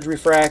Aaron Judge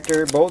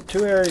refractor, both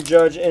 2 Aaron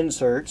Judge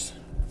inserts.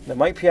 The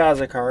Mike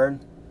Piazza card.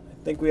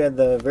 I think we had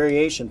the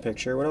variation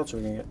picture. What else are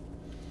we going to get?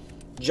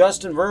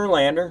 Justin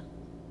Verlander.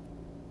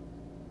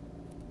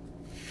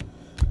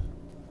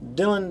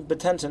 Dylan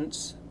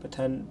Betances.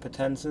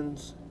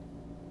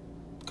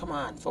 Come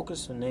on,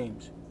 focus on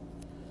names.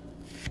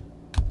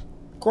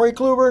 Corey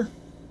Kluber.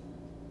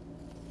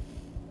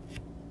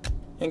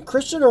 And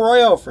Christian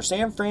Arroyo for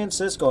San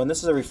Francisco. And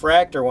this is a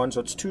refractor one, so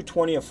it's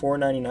 220 of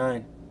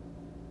 499.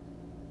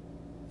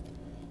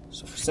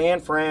 So for San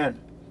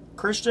Fran,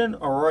 Christian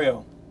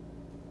Arroyo.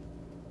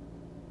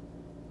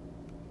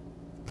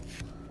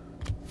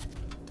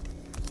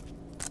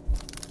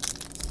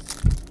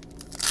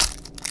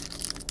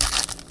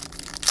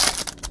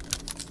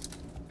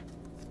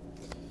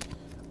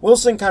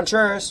 Wilson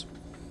Contreras.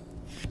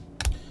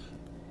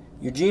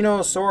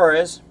 Eugenio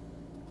Suarez.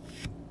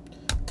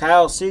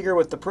 Kyle Seager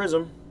with the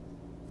Prism.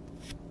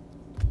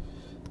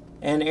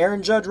 And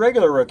Aaron Judge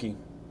regular rookie.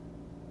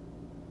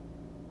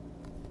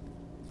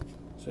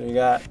 So you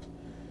got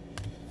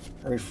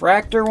a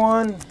refractor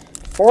one,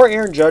 4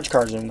 Aaron Judge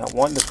cards in that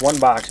one, this one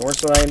box, and we're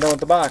still not even done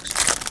with the box.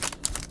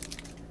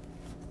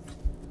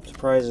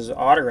 Surprised his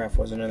autograph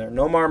wasn't in there.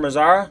 Nomar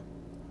Mazara,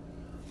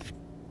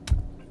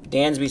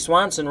 Dansby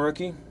Swanson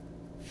rookie,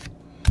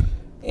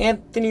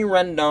 Anthony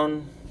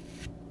Rendon,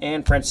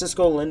 and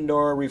Francisco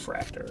Lindor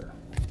refractor.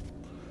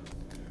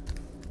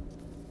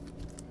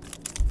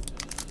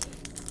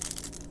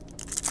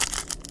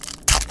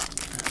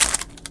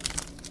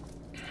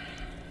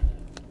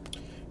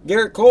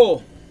 Garrett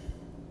Cole,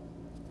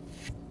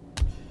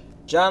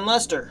 John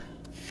Lester,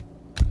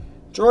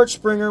 George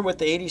Springer with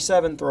the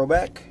 87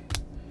 throwback,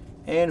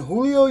 and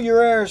Julio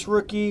Urias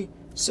rookie,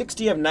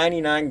 60 of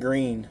 99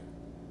 green.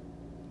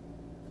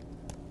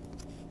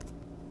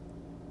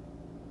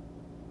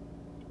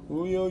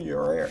 Julio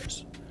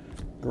Urias.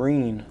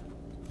 Green.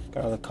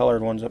 Got all the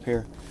colored ones up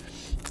here.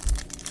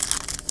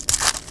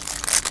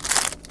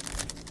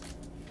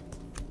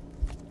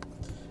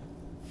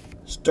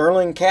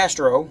 Sterling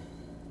Castro.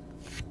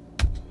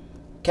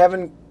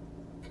 Kevin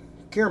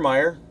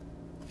Kiermaier.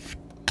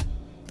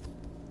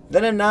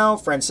 Then and now,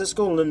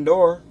 Francisco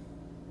Lindor.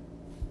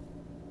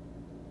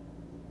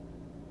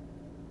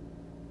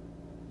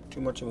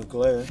 Too much of a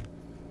glare.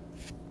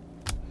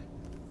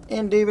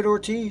 And David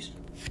Ortiz.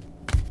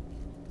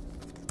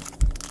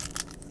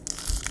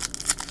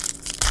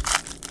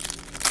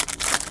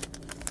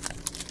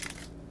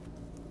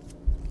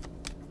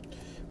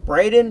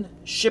 Braden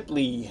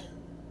Shipley.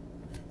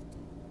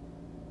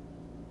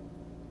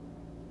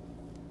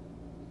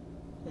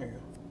 There you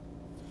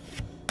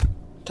go.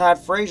 Todd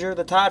Frazier,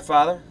 the Todd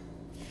Father.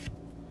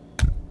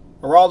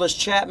 Aroldis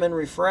Chapman,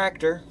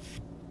 Refractor.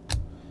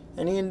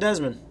 And Ian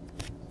Desmond.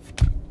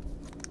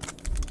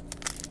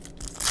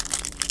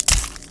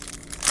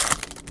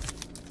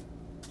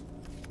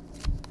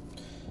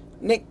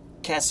 Nick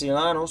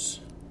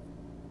Castellanos.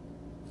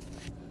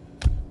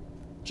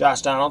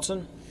 Josh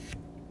Donaldson.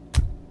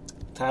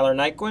 Tyler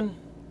Naquin,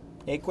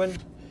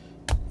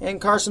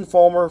 and Carson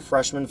Fulmer,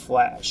 Freshman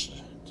Flash.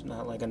 It's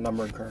not like a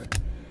numbered card.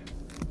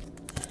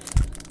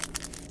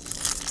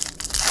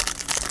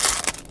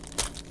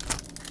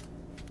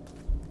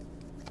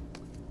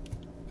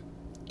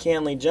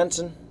 Kenley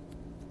Jensen,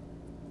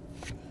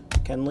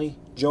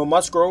 Joe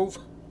Musgrove,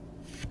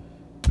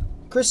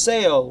 Chris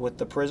Sale with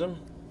the Prism,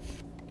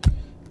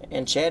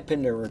 and Chad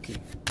Pinder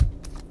rookie.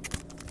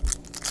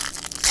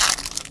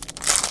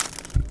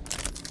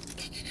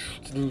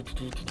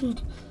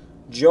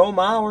 Joe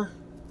Mauer,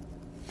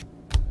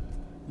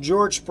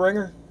 George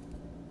Springer,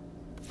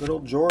 good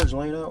old George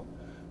laying out.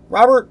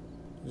 Robert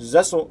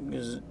Zellman,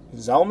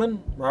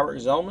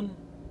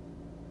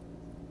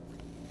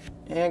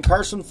 and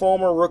Carson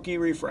Fulmer, rookie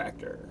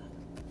refractor.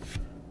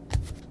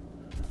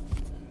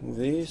 Move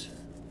these,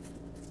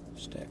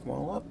 stack them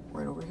all up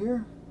right over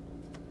here.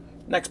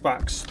 Next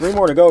box. 3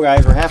 more to go,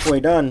 guys. We're halfway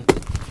done.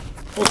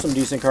 Pull some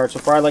decent cards so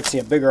far. I'd like to see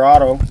a bigger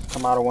auto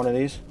come out of one of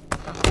these.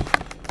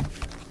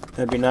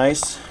 That'd be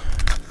nice.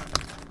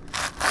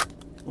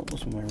 Oh,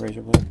 what's my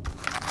razor blade?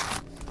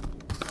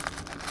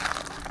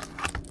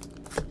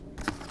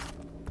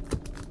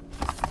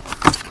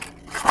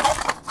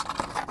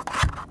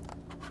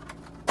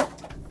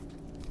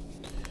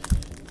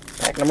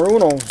 Pack number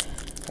uno.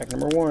 Pack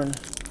number 1.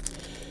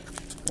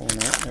 Oh, no,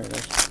 there it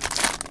is.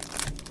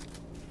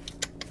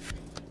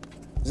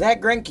 Zach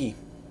Greinke.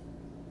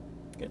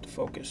 Get to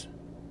focus.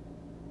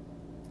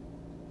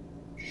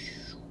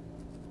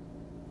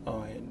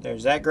 Oh,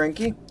 there's Zach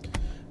Greinke,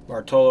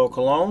 Bartolo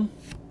Colon,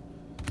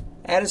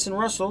 Addison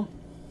Russell,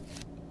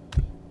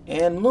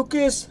 and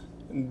Lucas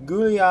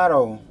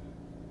Giolito.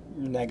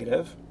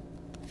 Negative.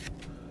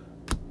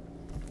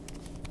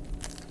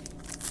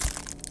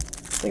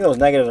 I think those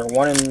negatives are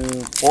 1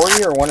 in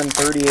 40 or 1 in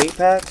 38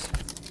 packs.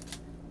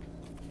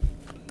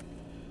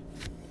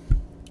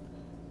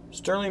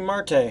 Sterling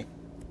Marte,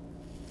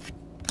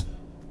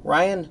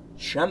 Ryan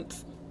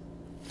Schimpf,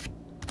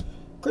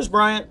 Chris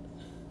Bryant,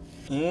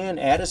 and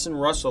Addison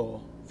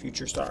Russell,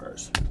 Future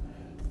Stars.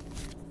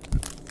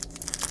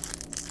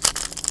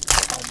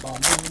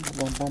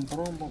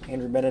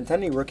 Andrew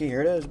Benintendi, rookie.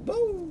 Here it is.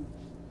 Boom.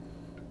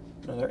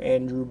 Another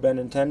Andrew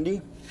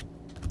Benintendi.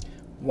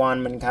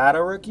 Juan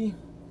Moncada, rookie.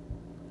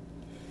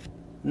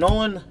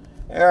 Nolan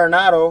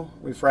Arenado,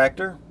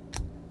 refractor.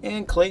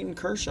 And Clayton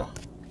Kershaw.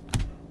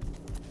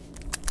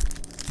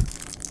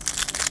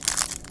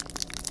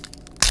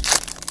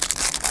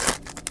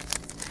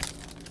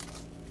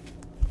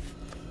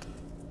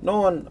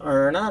 Nolan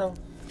Arenado,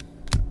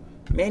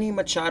 Manny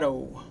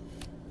Machado.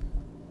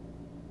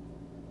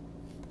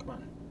 Come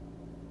on.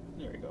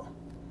 There we go.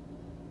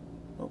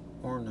 Oh,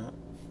 or not.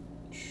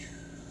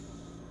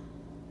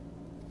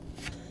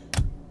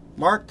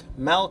 Mark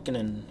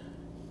Malkinen.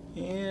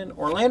 And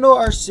Orlando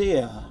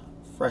Arcia,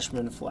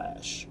 Freshman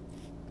Flash.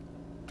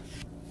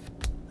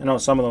 I know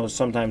some of those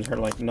sometimes are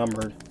like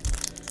numbered.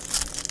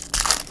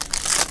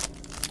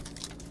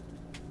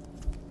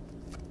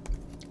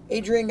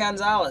 Adrian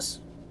Gonzalez.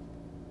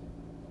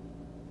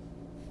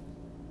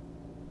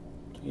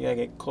 You gotta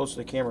get close to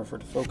the camera for it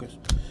to focus.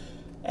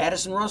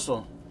 Addison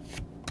Russell.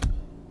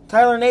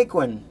 Tyler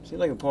Naquin. Seems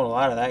like I'm pulling a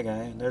lot of that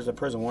guy. There's the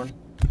Prism one.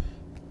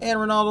 And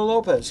Ronaldo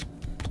Lopez.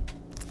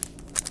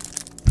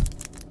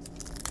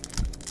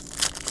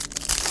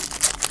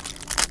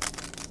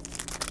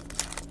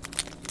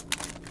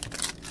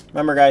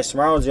 Remember, guys,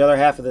 tomorrow is the other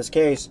half of this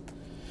case.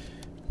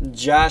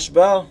 Josh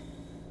Bell.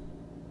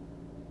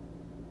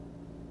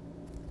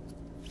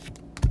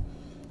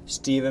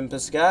 Steven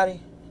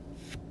Piscotty.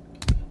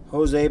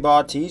 Jose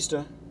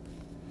Bautista,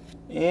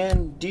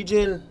 and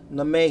DJ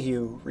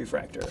LeMahieu,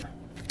 refractor.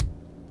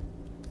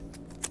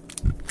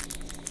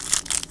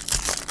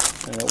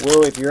 And it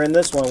will, if you're in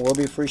this one, will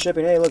be free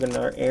shipping. Hey, look,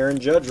 another Aaron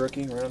Judge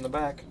rookie right on the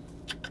back.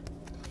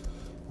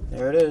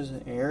 There it is,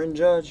 Aaron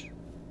Judge.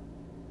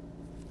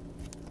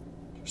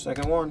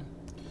 Second one.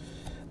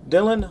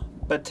 Dylan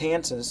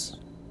Betances.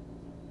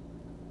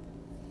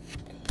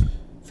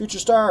 Future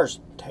Stars,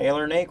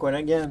 Taylor Naquin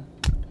again.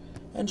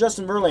 And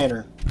Justin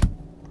Verlander.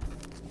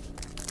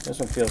 This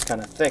one feels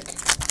kind of thick.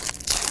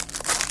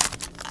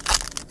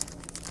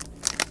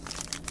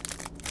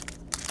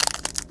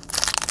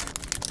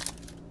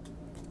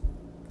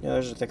 Yeah,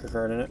 there's a thicker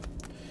card in it.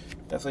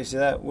 Definitely see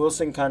that.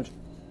 Wilson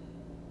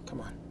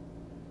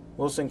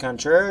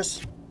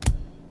Contreras.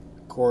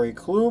 Corey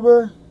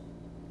Kluber.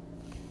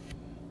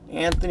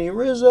 Anthony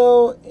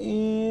Rizzo.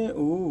 And,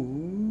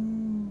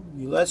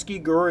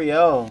 Yulieski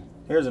Gurriel.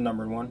 Here's a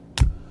numbered one.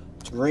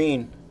 It's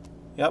green.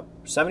 Yep,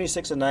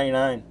 76 of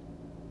 99.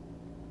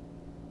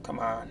 Come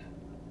on.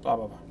 Blah,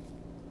 blah, blah.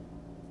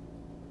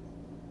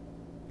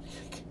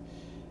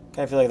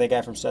 Kind of feel like that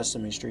guy from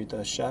Sesame Street,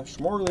 the chef.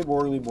 Morley,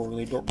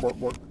 Borley, dork, bork,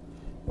 bork.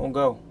 Won't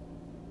go.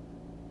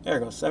 There it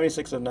goes,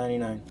 76 of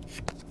 99.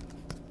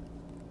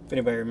 If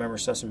anybody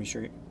remembers Sesame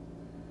Street.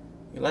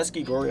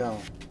 Yulieski Gurriel.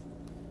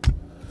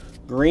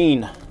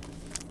 Green.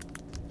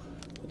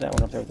 Put that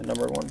one up there with the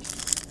numbered one.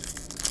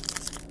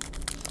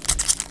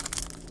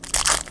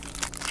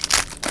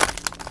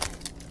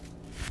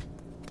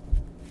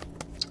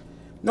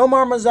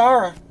 Nomar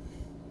Mazara.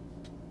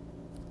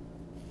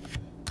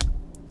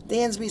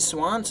 Dansby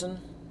Swanson.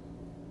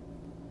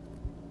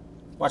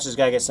 Watch this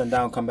guy get sent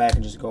down, come back,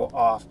 and just go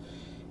off.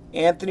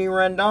 Anthony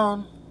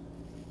Rendon.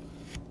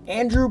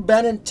 Andrew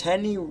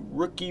Benintendi,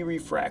 rookie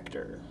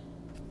refractor.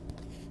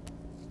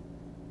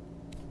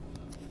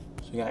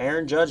 So you got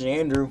Aaron Judge and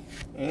Andrew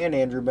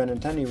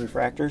Benintendi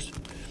refractors.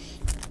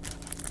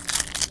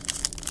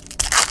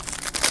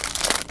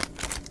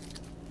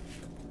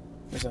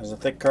 This has a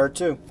thick card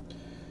too.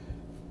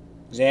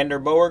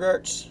 Xander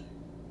Bogaerts.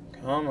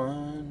 Come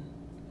on.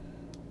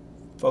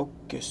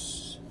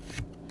 Focus.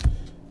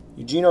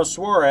 Eugenio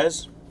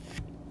Suarez.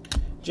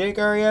 Jake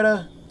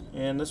Arrieta.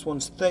 And this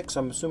one's thick, so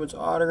I'm assuming it's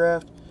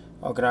autographed.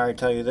 Oh, can I already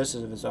tell you this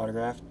is if it's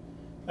autographed?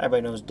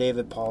 Everybody knows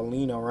David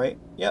Paulino, right?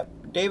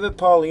 Yep, David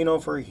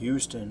Paulino for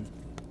Houston.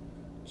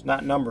 It's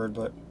not numbered,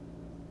 but...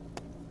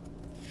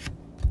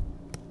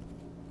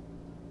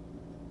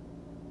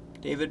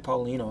 David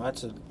Paulino,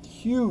 that's a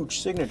huge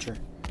signature.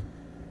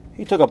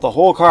 He took up the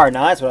whole card.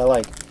 Now that's what I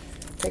like.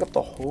 Take up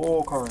the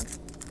whole card.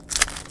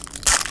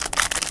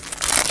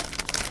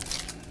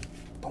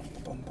 Boom,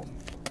 boom, boom.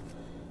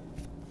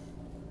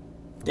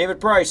 David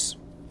Price.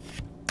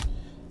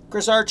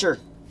 Chris Archer.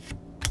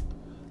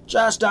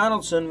 Josh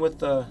Donaldson with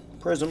the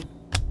Prism.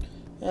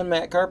 And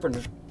Matt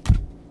Carpenter.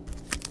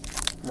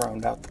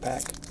 Round out the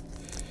pack.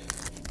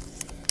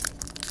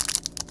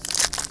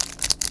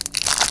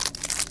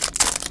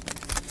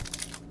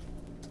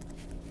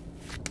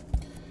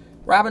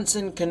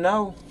 Robinson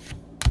Cano,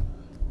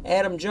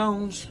 Adam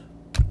Jones,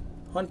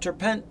 Hunter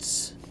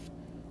Pence,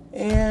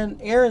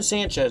 and Aaron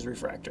Sanchez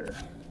refractor.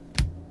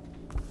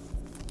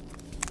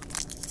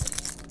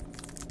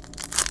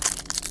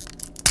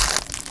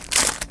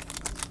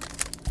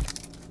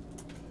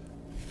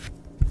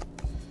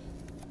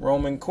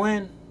 Roman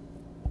Quinn,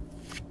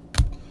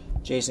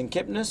 Jason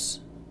Kipnis,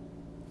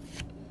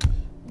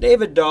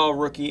 David Dahl,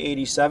 rookie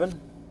 87,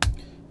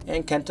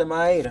 and Kenta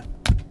Maeda.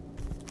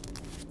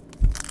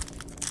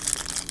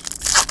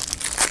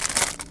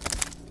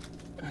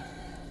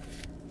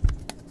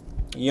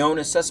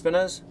 Yoenis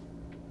Cespedes,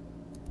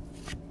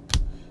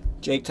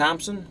 Jake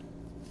Thompson,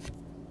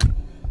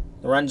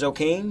 Lorenzo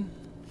Cain,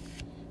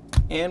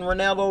 and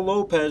Ronaldo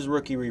Lopez,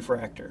 rookie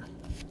refractor.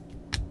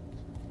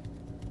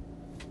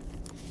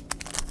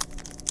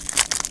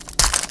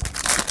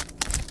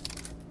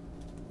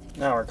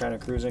 Now we're kind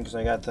of cruising because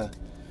I got to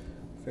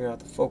figure out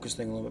the focus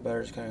thing a little bit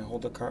better. Just kind of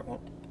hold the card. Well,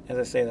 as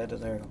I say that,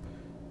 there we go.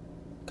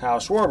 Kyle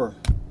Schwarber,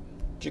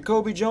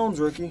 Jacoby Jones,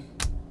 rookie.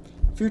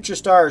 Future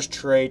Stars,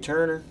 Trey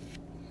Turner.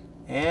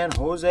 And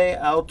Jose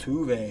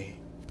Altuve.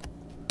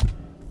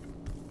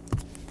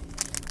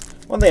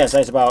 One thing that's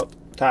nice about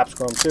Topps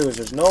Chrome too is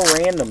there's no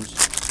randoms.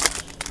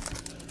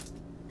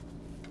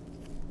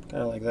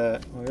 Kind of like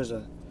that. Well, here's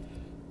a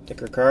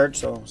thicker card,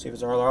 so see if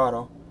it's our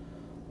auto.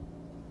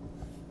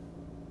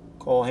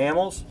 Cole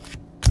Hamels,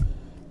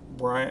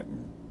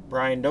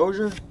 Brian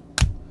Dozier,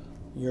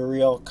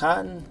 Uriel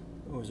Cotton.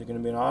 Oh, is it going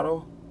to be an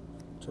auto?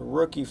 It's a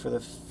rookie for the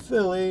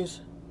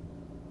Phillies.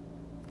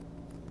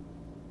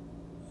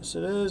 Yes,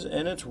 it is,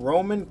 and it's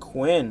Roman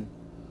Quinn.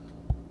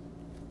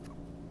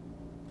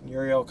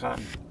 Uriel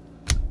Cotton.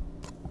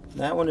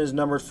 That one is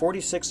numbered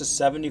 46 of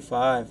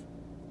 75.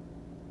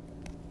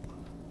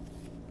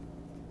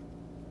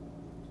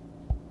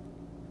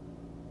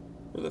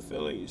 For the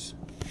Phillies.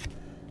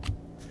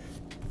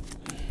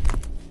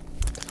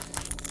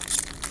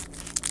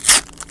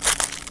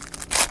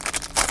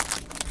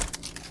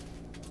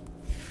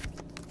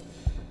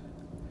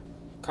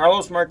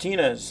 Carlos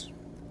Martinez.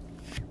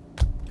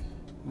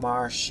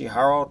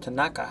 Masahiro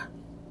Tanaka.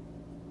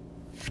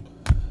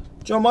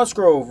 Joe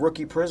Musgrove,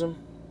 rookie Prism.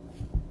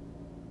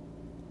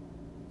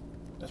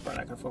 That's probably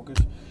not going to focus.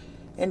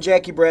 And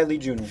Jackie Bradley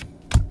Jr.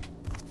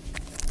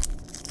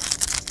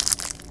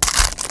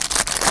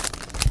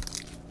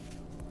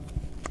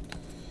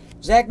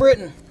 Zach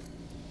Britton.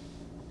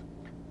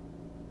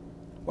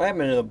 What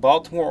happened to the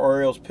Baltimore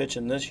Orioles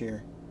pitching this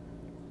year?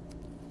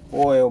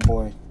 Boy, oh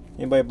boy.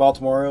 Anybody a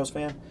Baltimore Orioles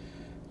fan?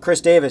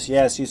 Chris Davis,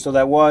 yes. Yeah, so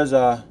that was,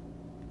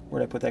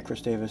 where'd I put that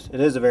Chris Davis? It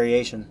is a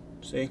variation.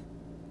 See?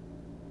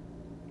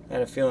 I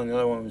had a feeling the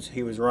other one was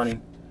he was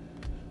running.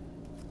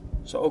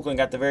 So Oakland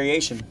got the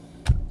variation.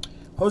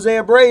 Jose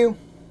Abreu.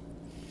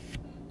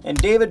 And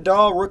David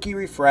Dahl, rookie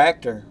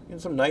refractor. Getting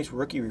some nice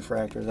rookie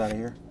refractors out of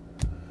here.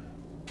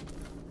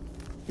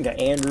 You got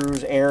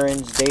Andrews,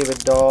 Aarons, David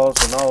Dahl,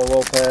 Ronaldo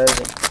Lopez.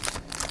 And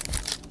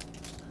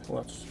who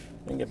else?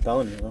 I didn't get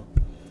Bellinger, though.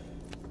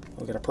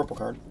 We'll get a purple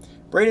card.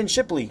 Braden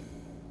Shipley.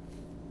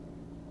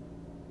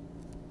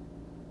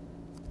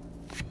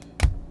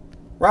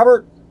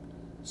 Robert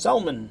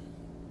Selman.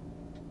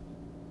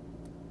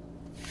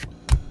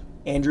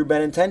 Andrew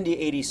Benintendi,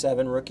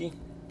 87 rookie.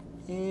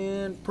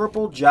 And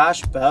purple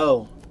Josh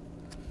Bell.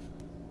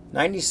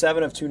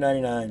 97 of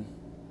 299.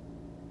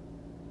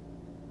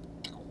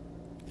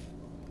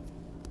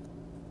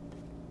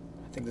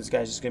 I think this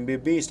guy's just going to be a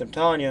beast. I'm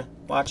telling you.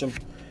 Watch him.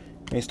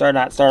 He may start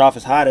off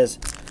as hot as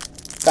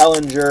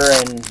Bellinger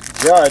and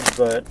Judge,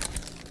 but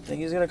I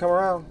think he's going to come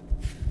around.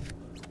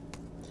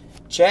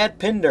 Chad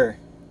Pinder.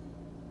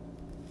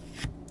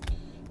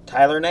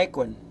 Tyler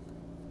Naquin.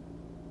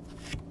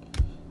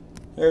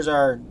 Here's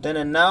our then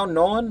and now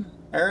Nolan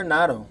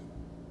Arenado.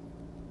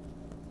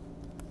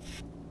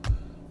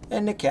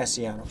 And Nick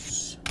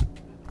Castellanos.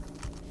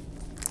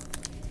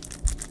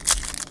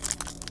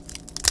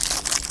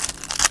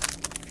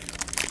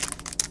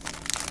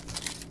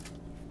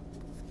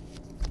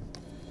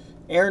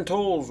 Aaron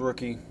Tolles,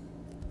 rookie.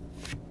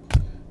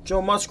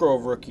 Joe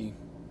Musgrove, rookie.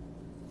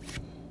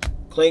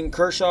 Clayton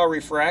Kershaw,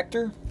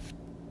 refractor.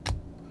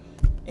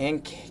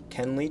 And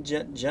Kenley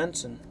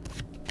Jensen.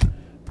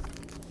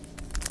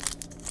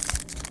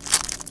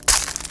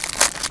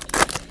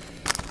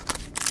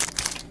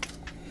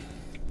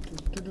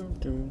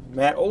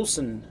 Matt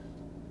Olson.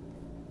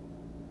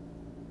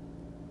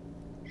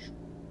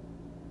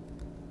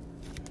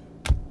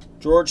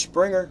 George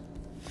Springer.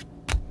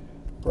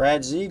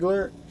 Brad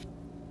Ziegler.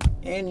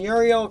 And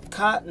Uriel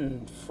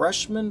Cotton,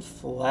 freshman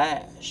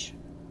flash.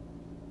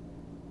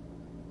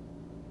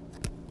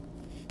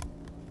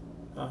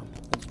 Oh,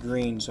 it's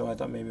green, so I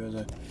thought maybe it was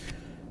a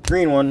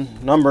green one,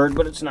 numbered,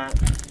 but it's not.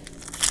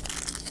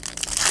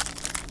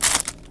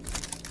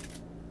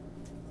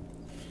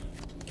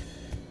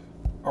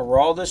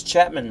 Aroldis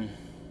Chapman.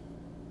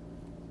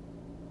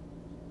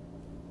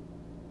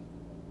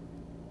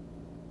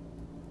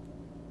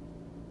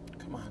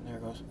 Come on, there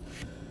it goes.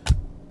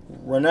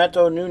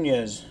 Renato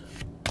Nunez.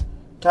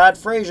 Todd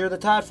Frazier, the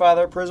Todd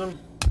Father, Prism.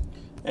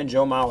 And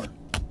Joe Mauer.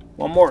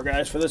 One more,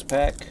 guys, for this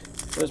pack.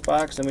 For this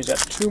box, and we've got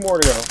 2 more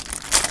to go.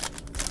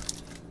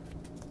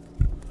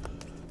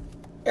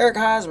 Eric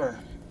Hosmer.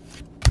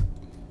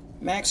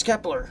 Max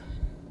Kepler.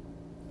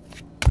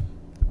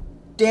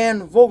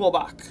 Dan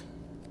Vogelbach.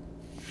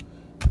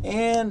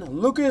 And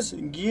Lucas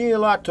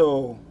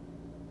Giolito.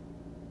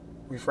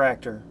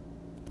 Refractor.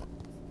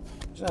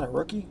 Is that a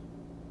rookie?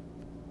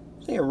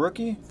 Is he a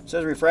rookie? It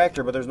says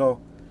refractor, but there's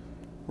no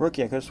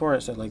rookie. I could have sworn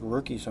it said like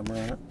rookie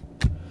somewhere on it.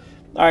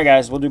 Alright,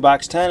 guys, we'll do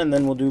box 10 and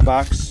then we'll do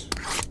box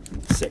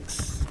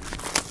 6.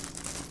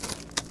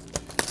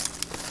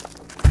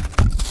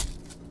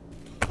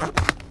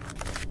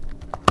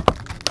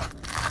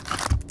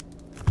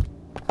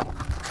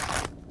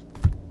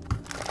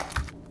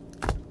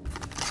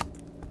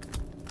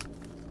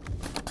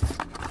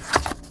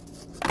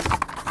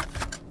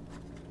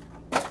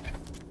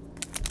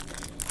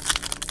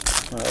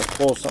 Let's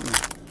pull something.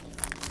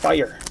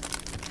 Fire.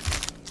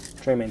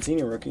 Trey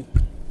Mancini rookie.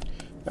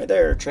 Right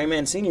there, Trey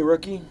Mancini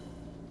rookie.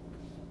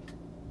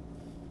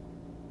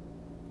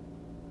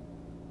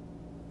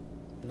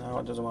 No,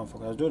 it doesn't want to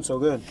focus. I was doing so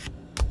good.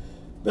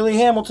 Billy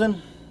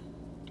Hamilton.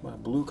 What a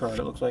blue card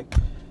it looks like.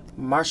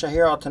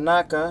 Masahiro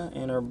Tanaka.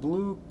 And our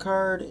blue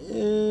card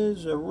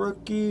is a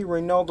rookie.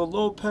 Reynaldo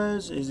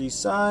Lopez. Is he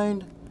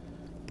signed?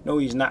 No,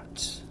 he's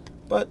not.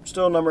 But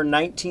still number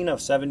 19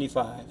 of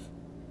 75.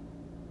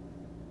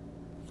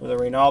 For the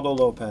Reynaldo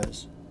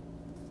Lopez.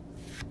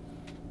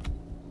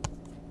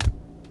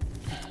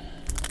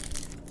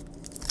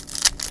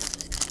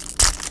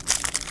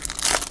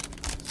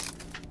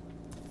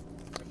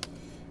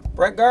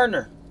 Brett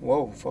Gardner.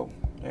 Whoa, whoa.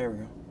 There we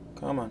go.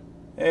 Come on.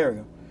 There we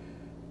go.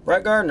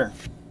 Brett Gardner.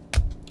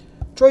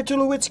 Troy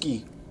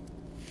Tulowitzki.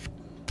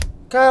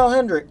 Kyle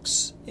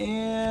Hendricks.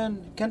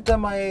 And Kenta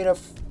Maeda,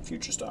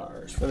 Future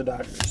Stars for the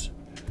Dodgers.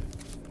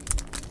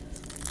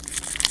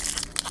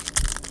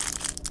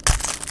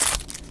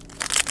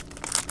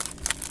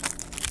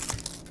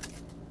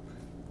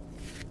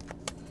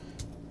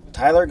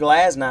 Tyler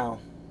Glasnow.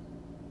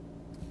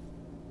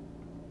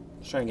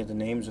 Just trying to get the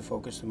names to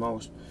focus the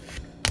most.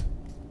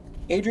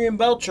 Adrian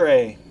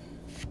Beltre.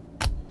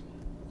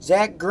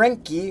 Zach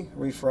Greinke,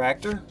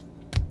 refractor.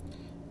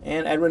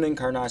 And Edwin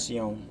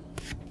Encarnacion.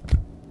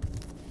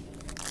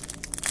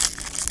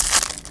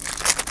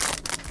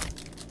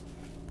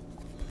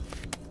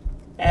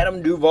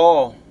 Adam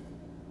Duvall.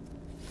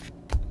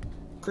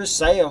 Chris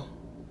Sale.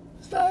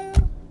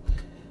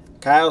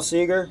 Kyle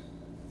Seager,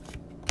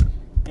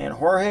 and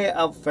Jorge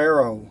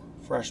Alfaro,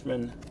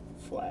 freshman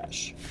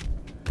flash.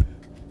 I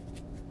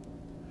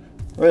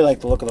really like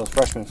the look of those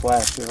freshman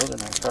flash too. Those are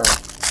nice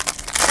cards.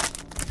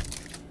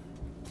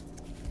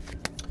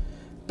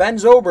 Ben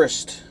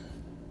Zobrist.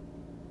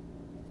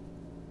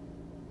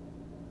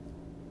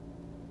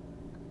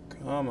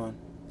 Come on.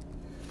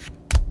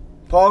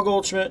 Paul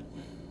Goldschmidt.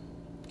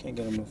 Can't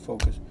get him to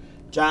focus.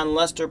 John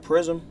Lester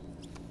Prism.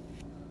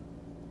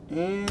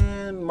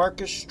 And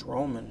Marcus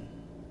Stroman.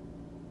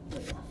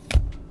 There you go.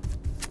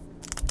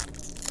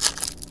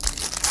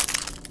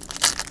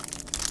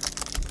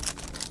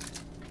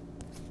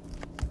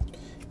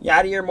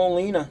 Yadier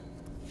Molina.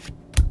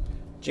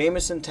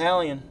 Jameson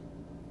Taillon.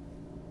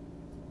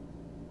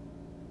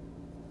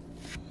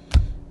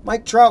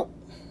 Mike Trout.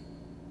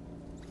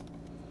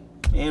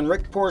 And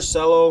Rick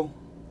Porcello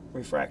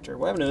refractor.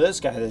 What happened to this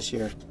guy this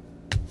year?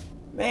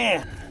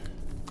 Man.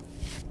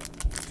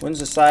 Wins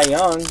the Cy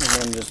Young and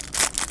then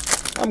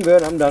just, I'm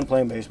good. I'm done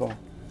playing baseball.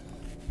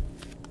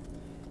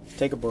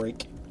 Take a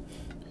break.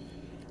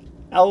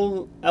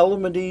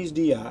 Elamides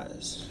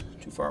Diaz.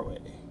 Too far away.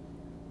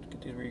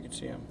 Get these where you can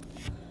see him.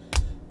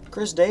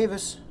 Chris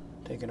Davis.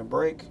 Taking a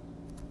break.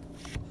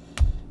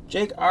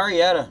 Jake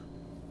Arrieta.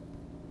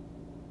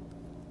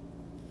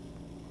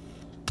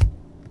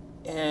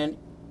 And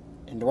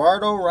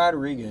Eduardo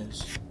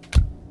Rodriguez.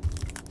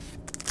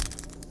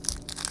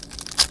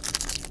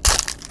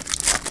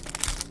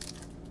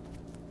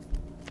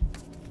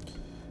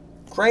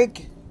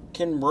 Craig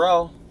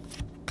Kimbrell.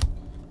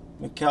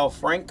 Mikel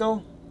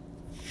Franco.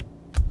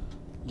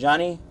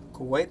 Johnny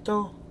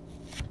Cueto.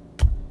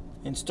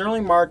 And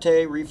Sterling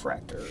Marte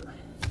refractor.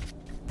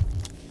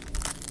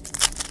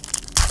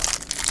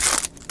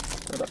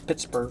 For the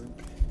Pittsburgh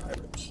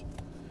Pirates.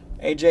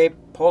 AJ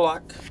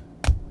Pollock.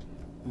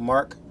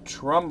 Mark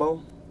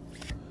Trumbo,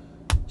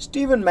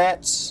 Steven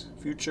Matz,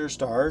 Future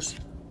Stars,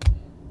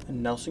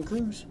 and Nelson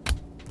Cruz.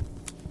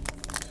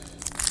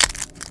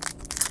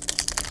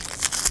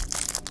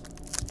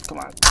 Come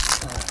on.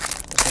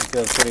 This one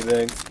feels pretty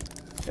big.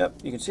 Yep,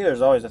 you can see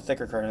there's always a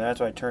thicker card, and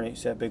that's why I turn it. You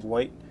see that big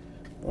white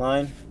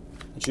line?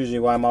 That's usually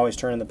why I'm always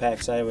turning the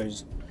pack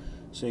sideways,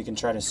 so you can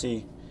try to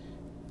see.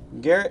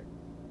 Garrett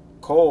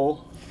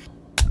Cole,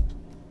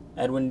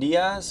 Edwin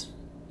Diaz.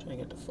 Try to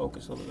get the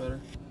focus a little bit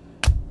better.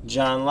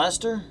 John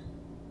Lester,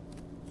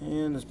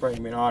 and this is probably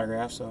going to be an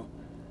autograph, so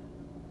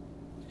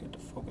let's get the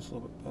focus a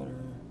little bit better.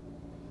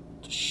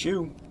 It's a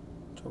shoe,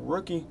 it's a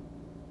rookie,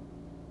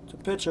 it's a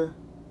pitcher.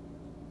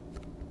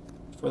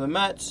 For the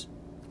Mets,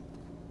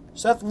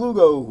 Seth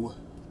Lugo.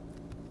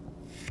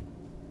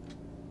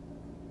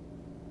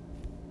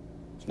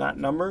 It's not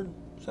numbered,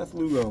 Seth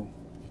Lugo.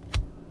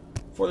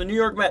 For the New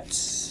York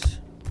Mets.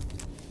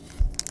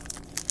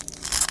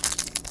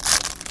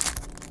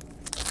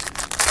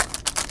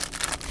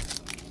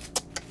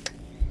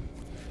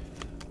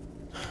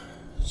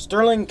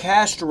 Sterling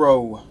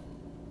Castro.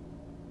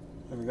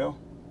 There we go.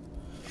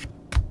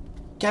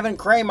 Kevin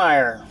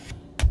Krameyer.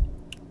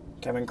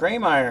 Kevin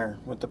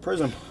Krameyer with the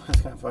Prism.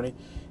 That's kind of funny.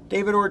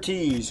 David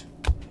Ortiz.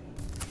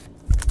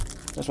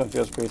 This one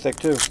feels pretty thick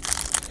too.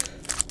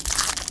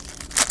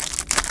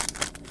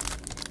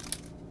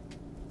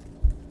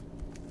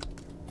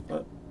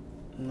 But,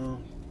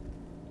 no.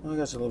 I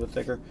guess a little bit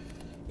thicker.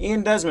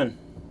 Ian Desmond.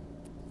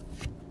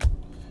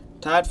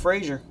 Todd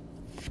Frazier.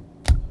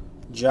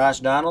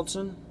 Josh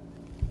Donaldson.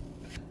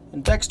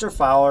 And Dexter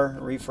Fowler,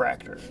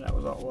 refractor. That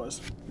was all it was.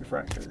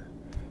 Refractor.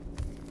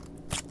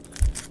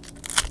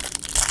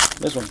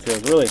 This one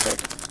feels really thick.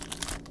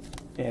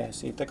 Yeah,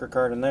 see, thicker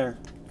card in there.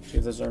 See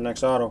if this is our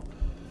next auto.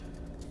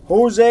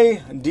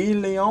 Jose De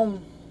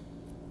Leon.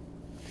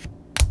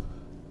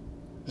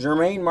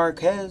 Jermaine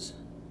Marquez.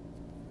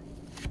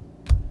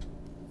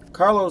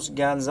 Carlos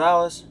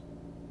Gonzalez.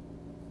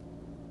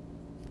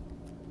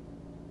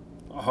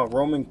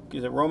 Oh,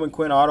 is it Roman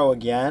Quinn auto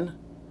again?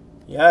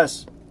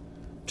 Yes.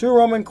 2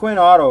 Roman Quinn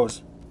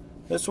autos.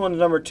 This one's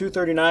number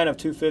 239 of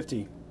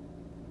 250.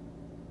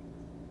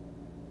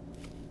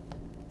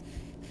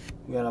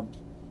 We got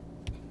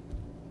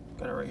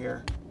it right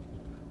here.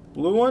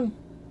 Blue one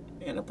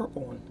and a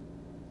purple one.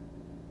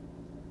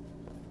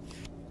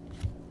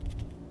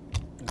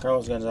 And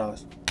Carlos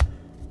Gonzalez.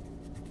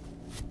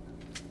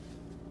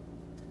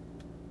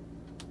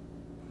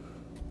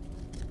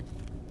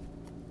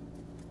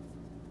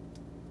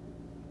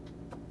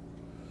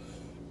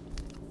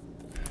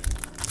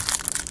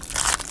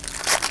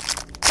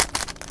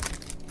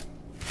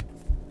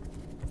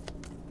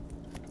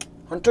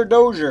 Hunter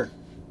Dozier.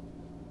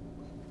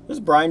 This is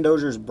Brian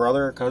Dozier's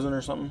brother or cousin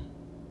or something.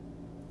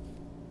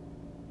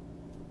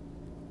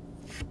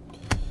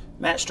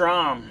 Matt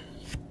Strahm.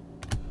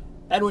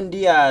 Edwin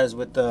Diaz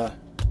with the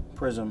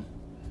Prism.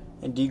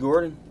 And D.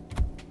 Gordon.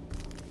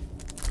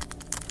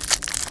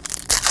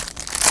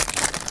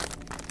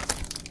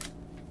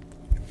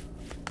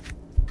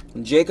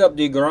 And Jacob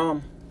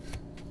deGrom.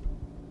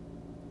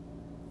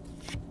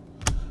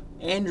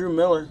 Andrew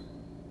Miller.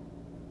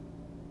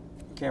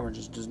 The camera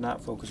just does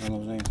not focus on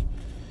those names.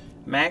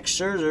 Max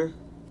Scherzer.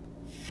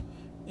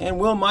 And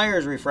Will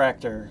Myers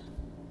refractor.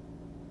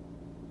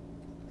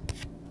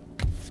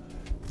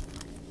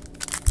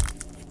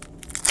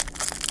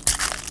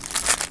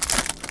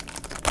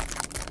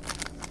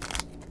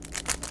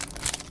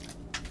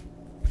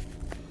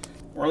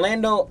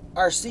 Orlando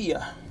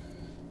Arcia.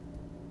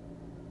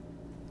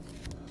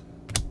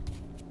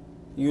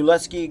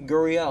 Yulieski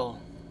Gurriel.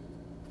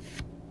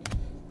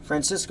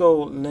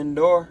 Francisco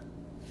Lindor.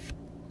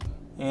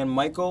 And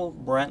Michael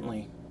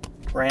Brantley.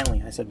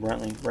 I said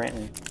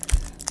Brantley.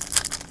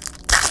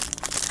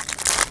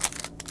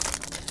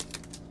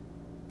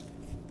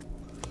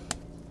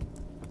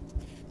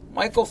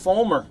 Michael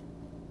Fulmer.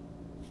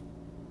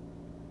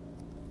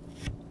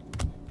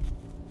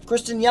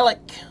 Christian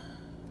Yelich.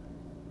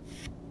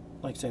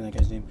 I like saying that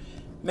guy's name.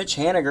 Mitch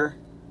Haniger.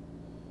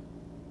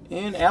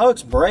 And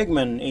Alex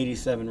Bregman,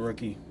 87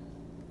 rookie.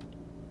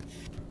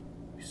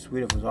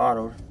 Sweet if it was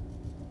autoed.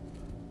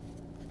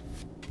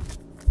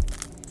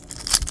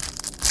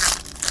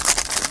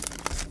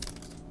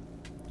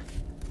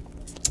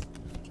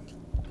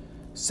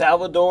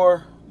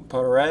 Salvador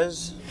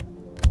Perez.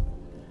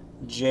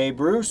 Jay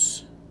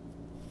Bruce.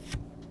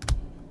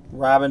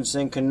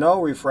 Robinson Cano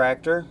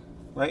refractor.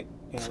 Right?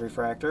 Yeah,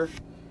 refractor.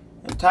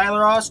 And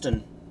Tyler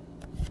Austin.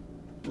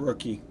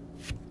 Rookie.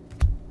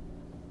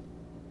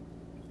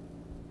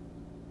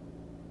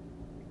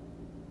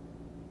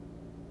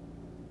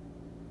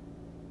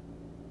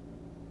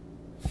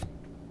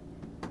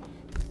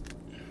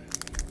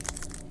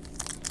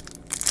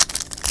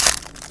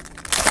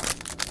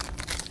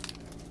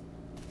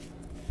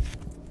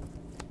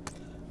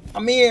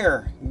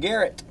 Amir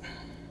Garrett.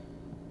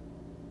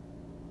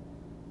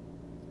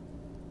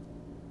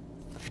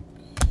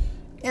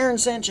 Aaron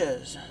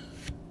Sanchez.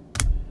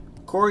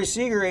 Corey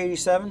Seager,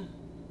 87.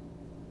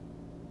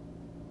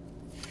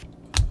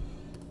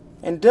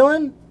 And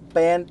Dylan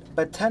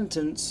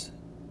Batentens,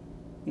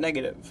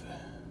 negative.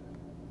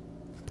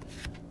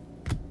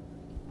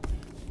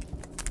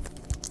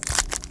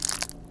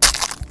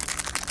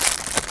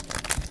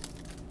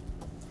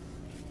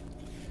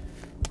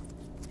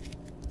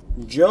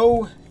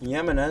 Joe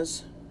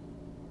Jimenez.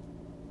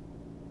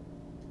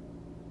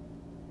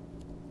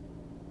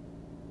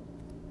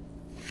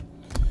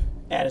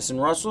 Addison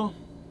Russell.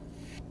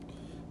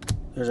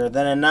 There's our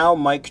then and now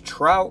Mike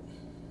Trout.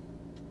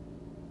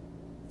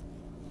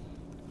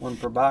 One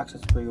per box.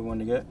 That's a pretty good one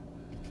to get.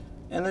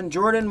 And then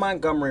Jordan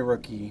Montgomery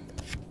rookie.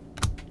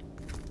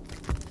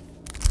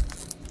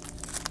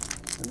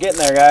 We're getting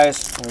there,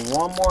 guys. Only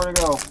one more to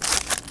go.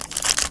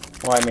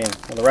 Well, I mean,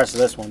 well, the rest of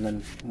this one,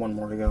 then one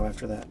more to go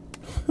after that.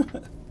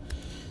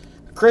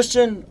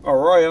 Christian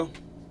Arroyo.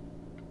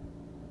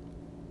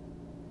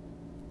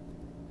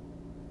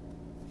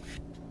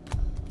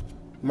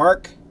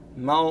 Mark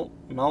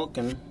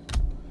Malkin.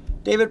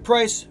 David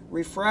Price,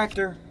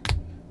 refractor.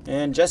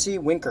 And Jesse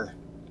Winker.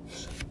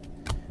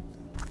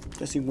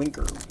 Jesse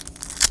Winker.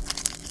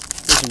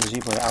 Which one does he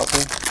play?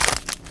 Outfield?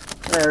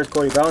 There's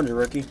Cody Bellinger,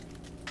 rookie.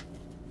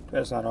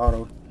 That's not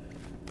auto.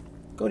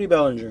 Cody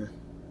Bellinger.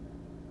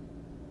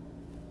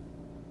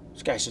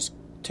 This guy's just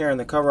tearing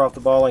the cover off the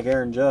ball like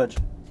Aaron Judge.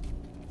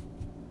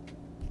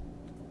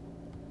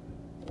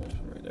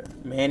 Right there.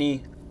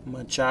 Manny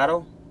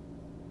Machado.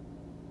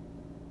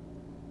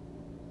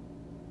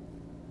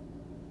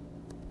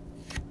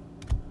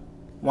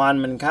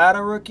 Juan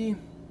Moncada, rookie.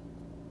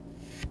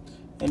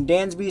 And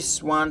Dansby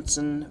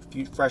Swanson,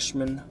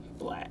 freshman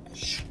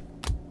flash.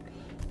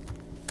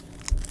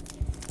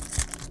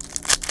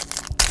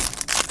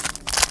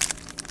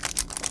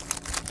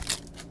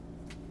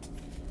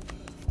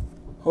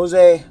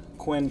 Jose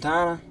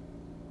Quintana.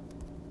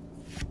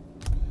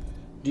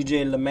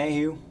 DJ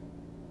LeMahieu.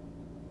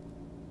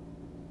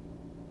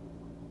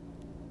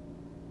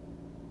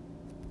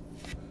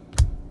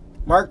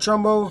 Mark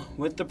Trumbo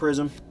with the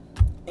Prism.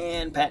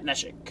 And Pat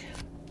Neshek.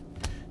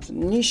 Is it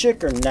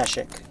Neshek or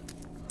Neshek?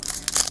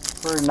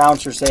 For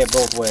announcers say it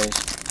both ways.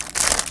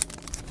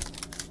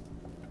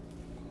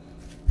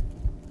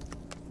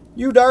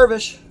 Yu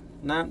Darvish,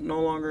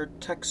 no longer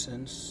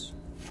Texans.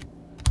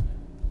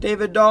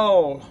 David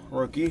Dahl,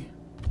 rookie.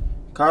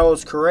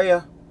 Carlos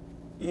Correa.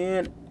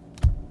 And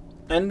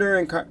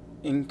Ender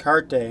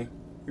Encarte,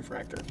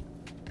 refractor.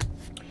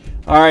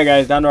 Alright,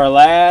 guys, down to our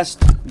last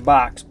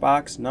box.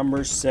 Box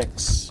number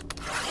 6.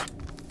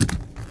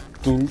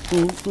 And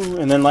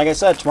then, like I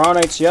said, tomorrow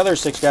night's the other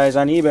 6 guys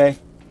on eBay.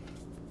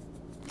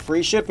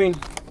 Free shipping.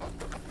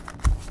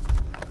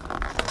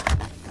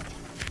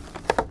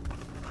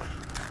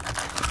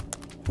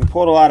 We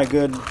pulled a lot of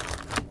good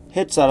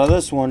hits out of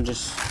this one.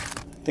 Just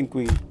I think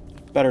we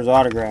better's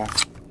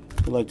autograph.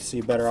 We'd like to see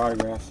a better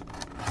autograph.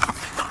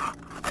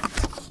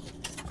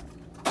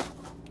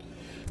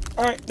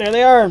 Alright, there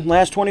they are.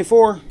 Last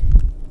 24.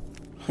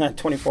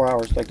 24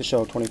 hours, like the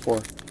show,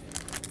 24.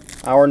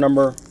 Hour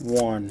number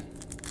 1.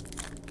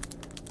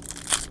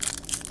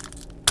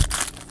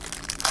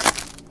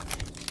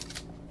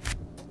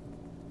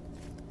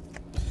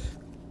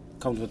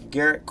 Comes with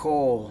Garrett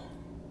Cole.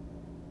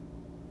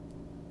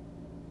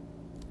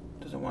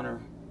 Doesn't want to.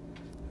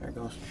 There it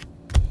goes.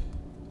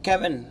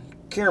 Kevin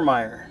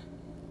Kiermaier.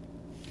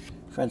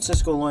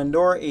 Francisco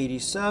Lindor,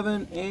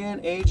 87,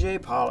 and A.J.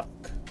 Pollock.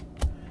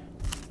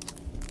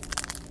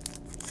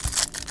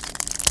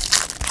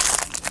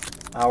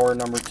 Hour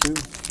number 2.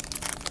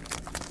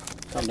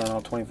 Come down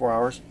all 24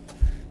 hours.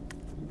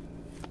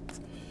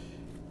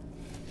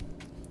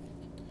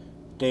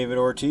 David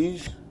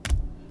Ortiz,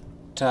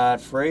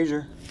 Todd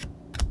Frazier,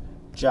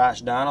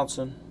 Josh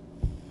Donaldson,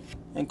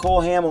 and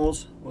Cole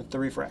Hamels with the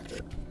refractor.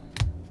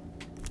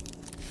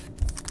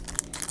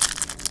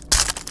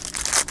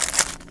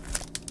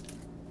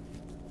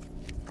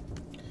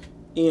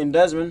 Ian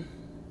Desmond,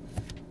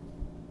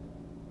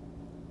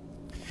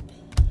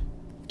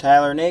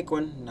 Tyler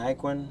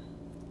Naquin,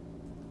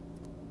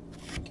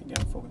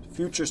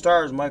 Future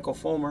Stars Michael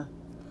Fulmer,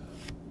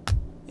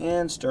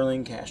 and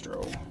Sterling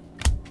Castro.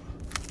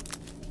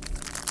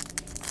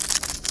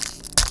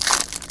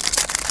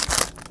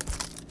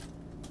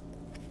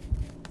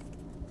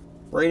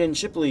 Braden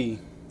Shipley,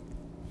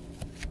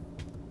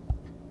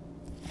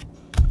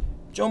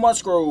 Joe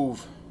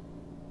Musgrove,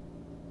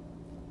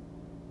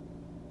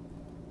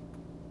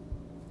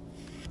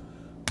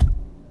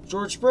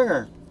 George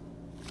Springer.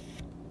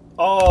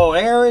 Oh,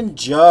 Aaron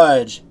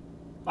Judge.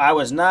 I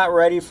was not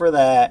ready for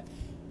that.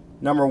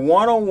 Number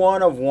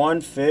 101 of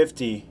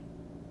 150.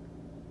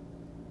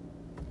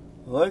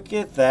 Look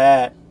at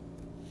that.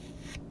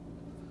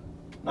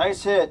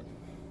 Nice hit.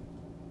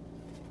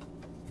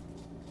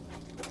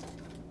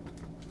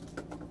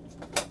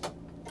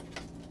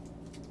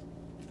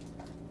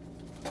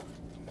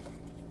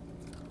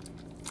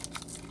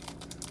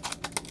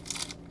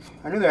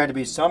 I knew there had to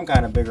be some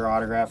kind of bigger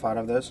autograph out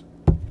of this.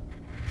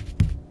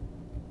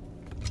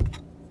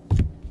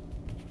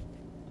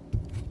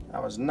 I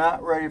was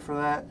not ready for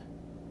that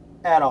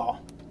at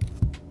all.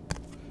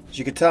 As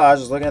you could tell, I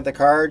was just looking at the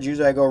cards.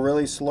 Usually I go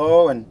really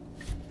slow, and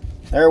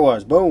there it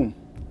was. Boom.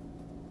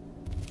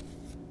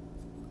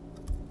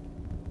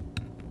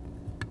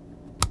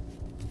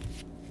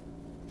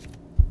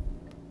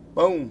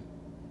 Boom.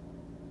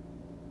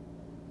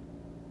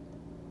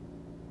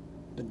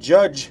 The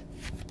Judge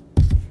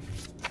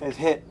is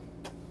hit.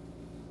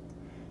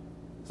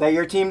 Is that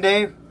your team,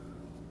 Dave?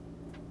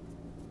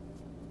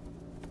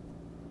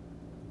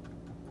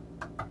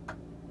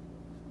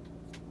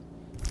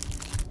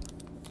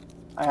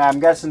 I'm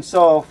guessing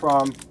so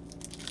from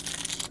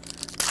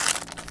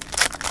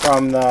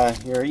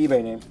your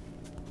eBay name.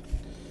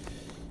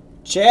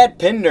 Chad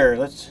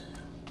Pinder.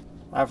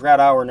 I forgot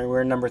how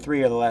we're in number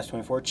 3 of the last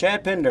 24.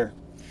 Chad Pinder.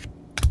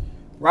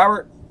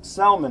 Robert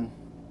Selman.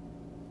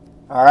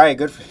 All right,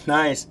 good.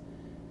 Nice.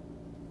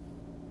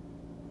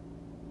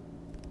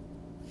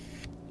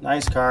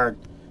 Nice card.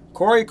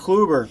 Corey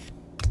Kluber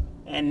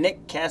and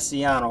Nick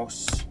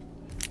Castellanos.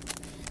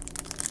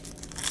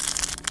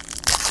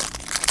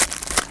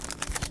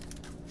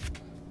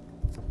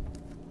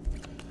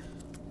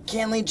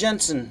 Kenley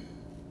Jensen.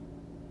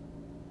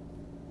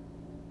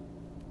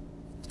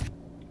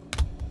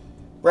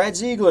 Brad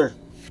Ziegler.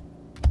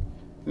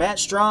 Matt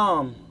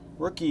Strahm,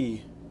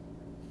 rookie.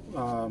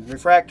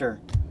 Refractor.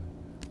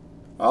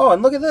 Oh,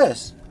 and look at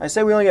this. I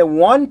said we only get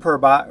 1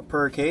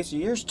 per case.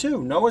 Here's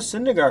 2. Noah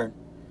Syndergaard.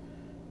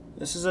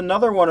 This is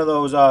another one of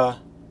those, what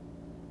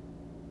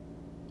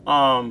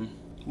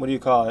do you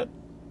call it?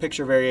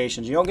 Picture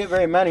variations. You don't get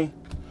very many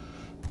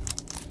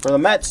for the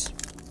Mets.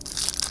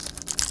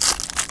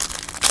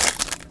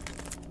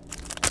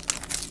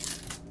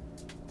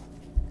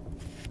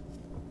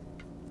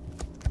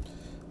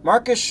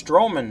 Marcus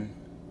Stroman.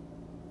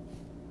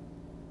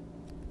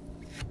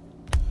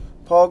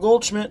 Paul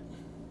Goldschmidt.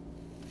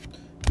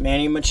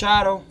 Manny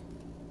Machado.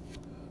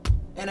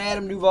 And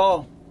Adam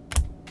Duvall.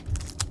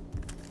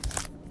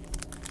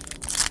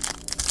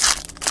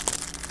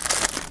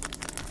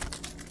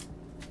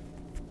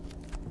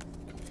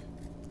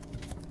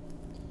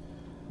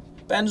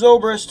 Ben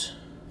Zobrist.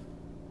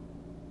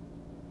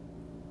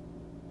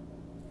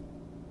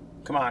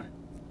 Come on.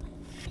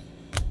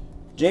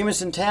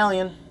 Jameson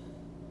Taillon.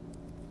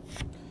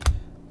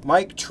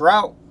 Mike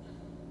Trout.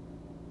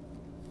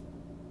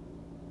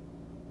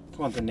 I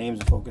want the names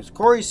to focus.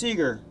 Corey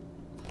Seager.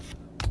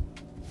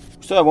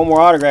 Still have 1 more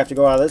autograph to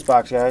go out of this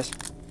box, guys.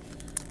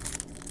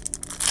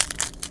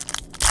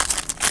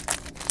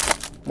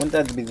 Want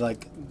that to be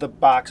like the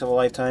box of a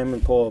lifetime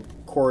and pull a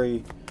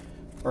Corey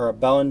or a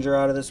Bellinger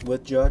out of this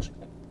with Judge.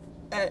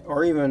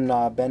 Or even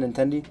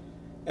Benintendi.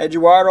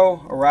 Eduardo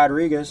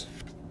Rodriguez.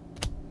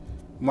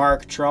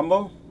 Mark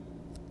Trumbo.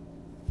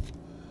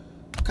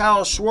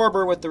 Kyle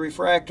Schwarber with the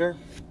refractor.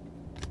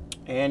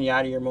 And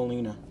Yadier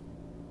Molina.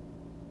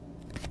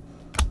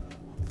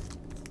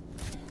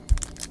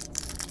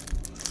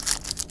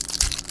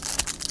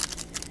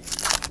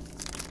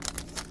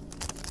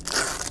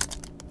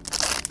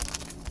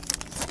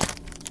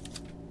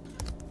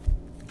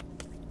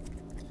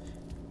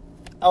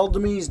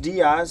 Eldamiz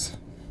Diaz.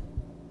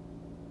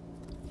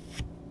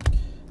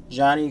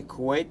 Johnny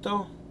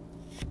Cueto.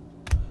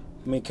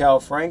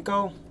 Maikel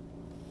Franco.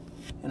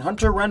 And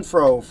Hunter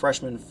Renfroe,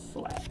 freshman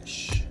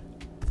flash.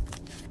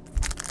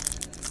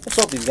 Let's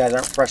hope these guys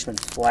aren't freshman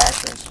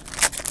flashes.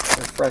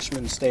 Or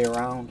freshmen stay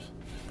around.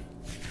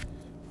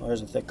 Oh,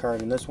 there's a thick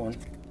card in this one.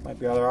 Might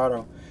be other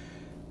auto.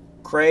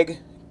 Craig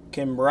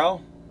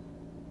Kimbrell.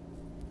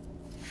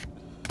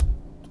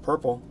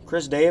 Purple.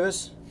 Chris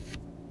Davis.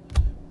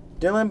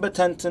 Dylan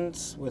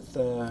Betances with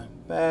the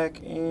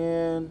back,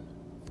 and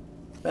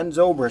Ben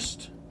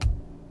Zobrist.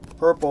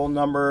 Purple,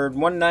 numbered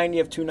 190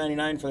 of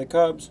 299 for the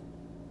Cubs.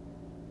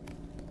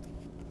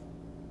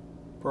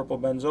 Purple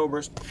Ben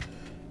Zobrist.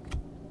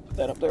 Put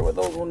that up there with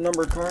those one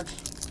numbered cards.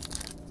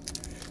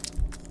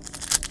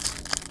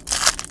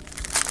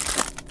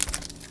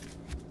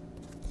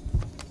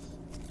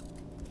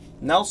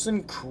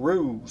 Nelson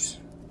Cruz.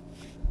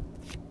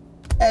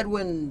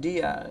 Edwin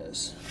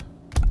Diaz.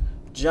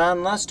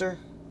 John Lester.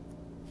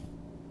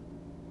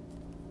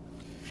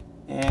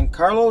 And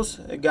Carlos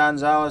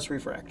Gonzalez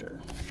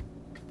refractor.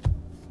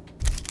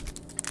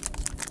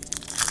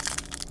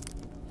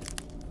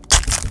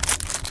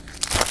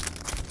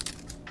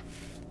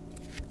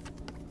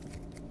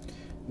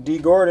 D.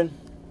 Gordon.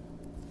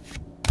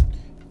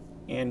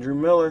 Andrew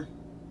Miller.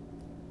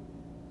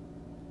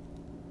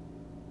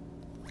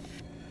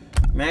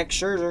 Max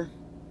Scherzer.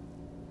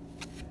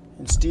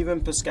 And Steven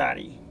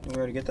Piscotty. Did we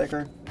already get that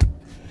card?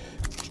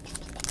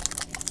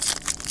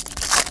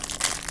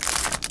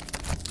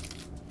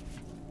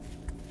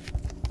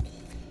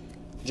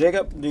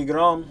 Jacob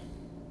deGrom.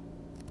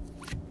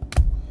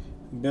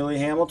 Billy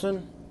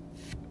Hamilton.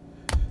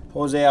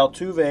 Jose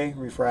Altuve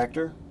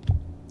refractor.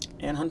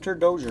 And Hunter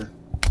Dozier.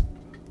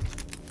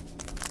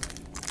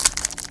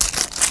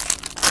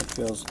 It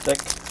feels thick.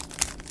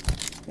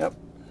 Yep,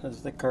 has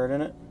a thick card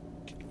in it.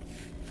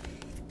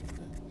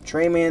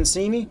 Trey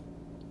Mancini.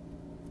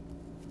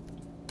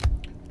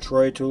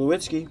 Troy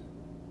Tulowitzki.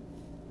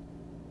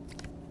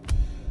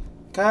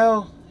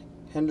 Kyle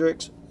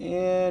Hendricks.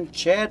 And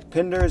Chad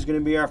Pinder is going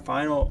to be our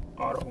final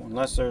auto.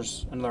 Unless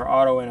there's another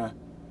auto in a...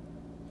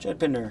 Chad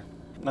Pinder.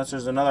 Unless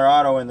there's another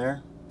auto in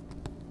there.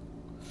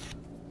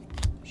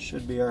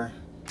 Should be our...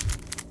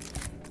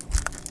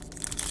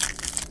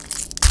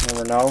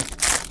 Never know.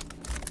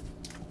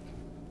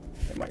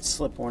 It might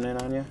slip one in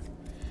on you.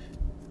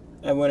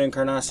 Edwin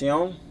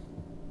Encarnacion.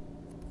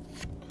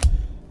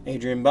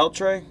 Adrian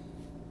Beltre.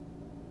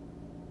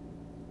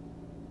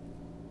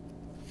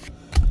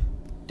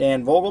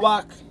 Dan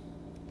Vogelbach.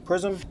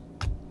 Prism.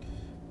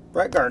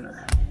 Brett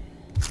Gardner.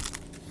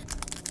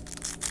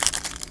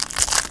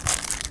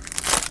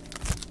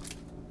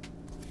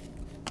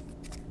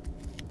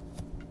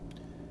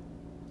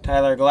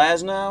 Tyler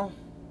Glasnow.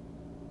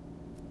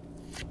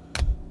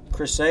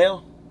 Chris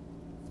Sale.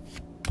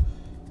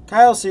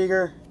 Kyle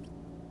Seager.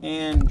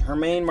 And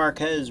Germán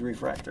Marquez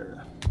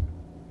refractor.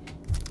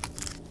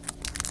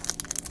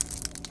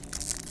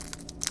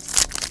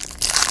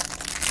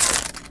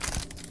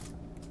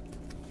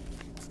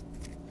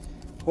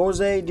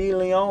 Jose De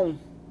Leon.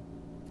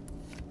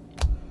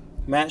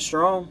 Matt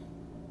Strom.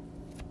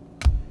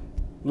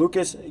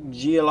 Lucas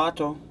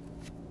Giolito.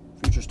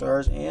 Future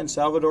Stars. And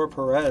Salvador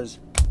Perez.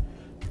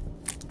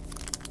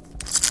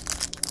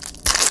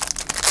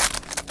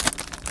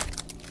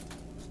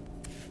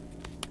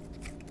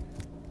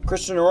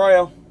 Christian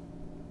Arroyo.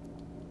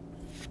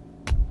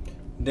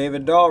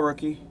 David Dahl,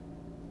 rookie.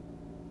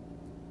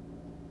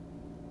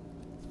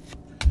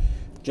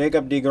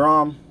 Jacob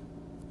deGrom,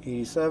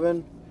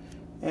 87.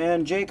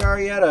 And Jake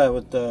Arrieta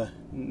with the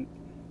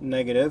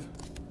negative.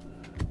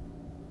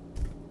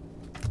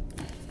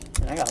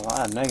 I got a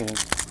lot of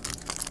negatives.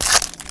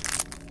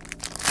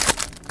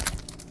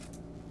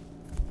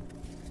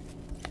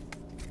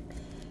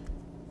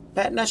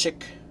 Pat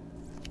Neshek.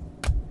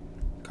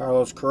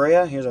 Carlos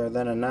Correa. Here's our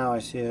then and now. I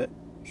see it.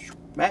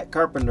 Matt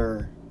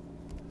Carpenter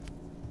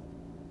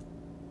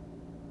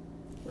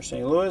for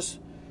St. Louis.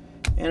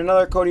 And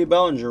another Cody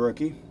Bellinger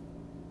rookie.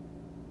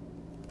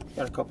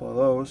 Got a couple of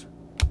those.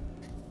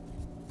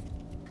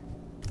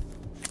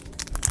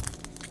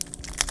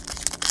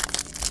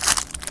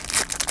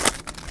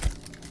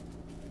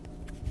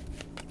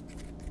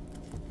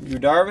 Yu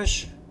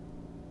Darvish.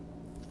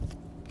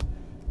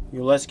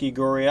 Yulesky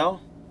Gurriel.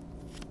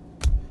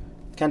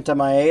 Kenta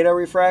Maeda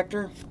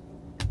refractor.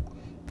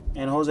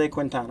 And Jose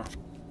Quintana.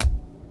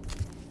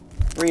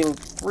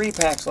 Three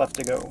packs left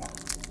to go.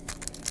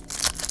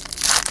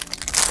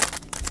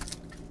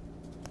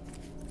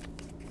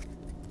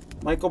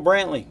 Michael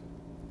Brantley.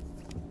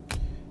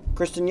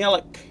 Kristen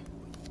Yelich.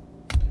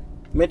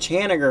 Mitch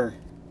Haniger.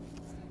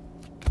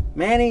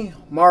 Manny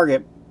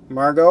Margot,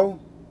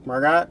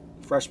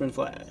 freshman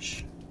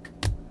flash.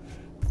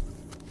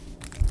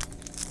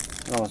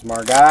 Oh, it's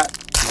Margot.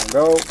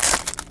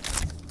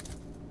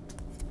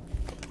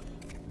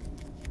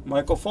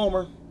 Michael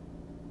Fulmer.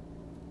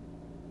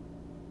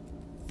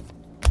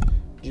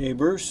 Jay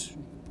Bruce.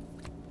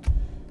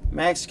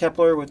 Max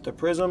Kepler with the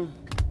Prism.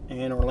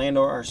 And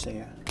Orlando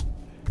Arcia.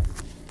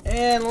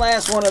 And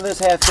last one of this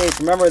half case.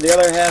 Remember, the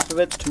other half of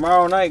it's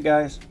tomorrow night,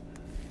 guys.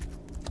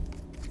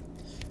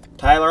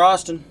 Tyler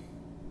Austin.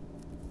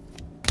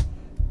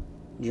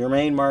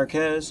 Germán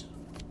Marquez.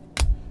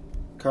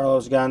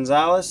 Carlos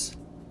Gonzalez.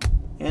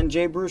 And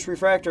Jay Bruce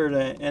refractor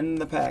to end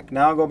the pack.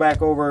 Now I'll go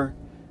back over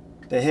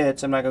the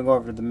hits. I'm not going to go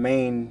over the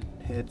main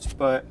hits,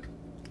 but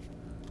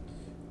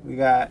we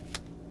got,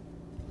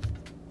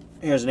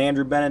 here's an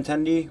Andrew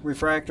Benintendi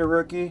refractor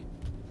rookie.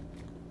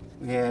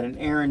 We had an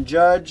Aaron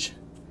Judge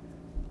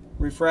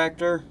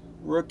refractor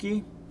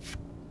rookie.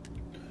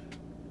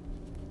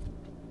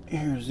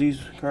 Here's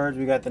these cards.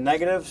 We got the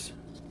negatives.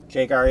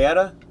 Jake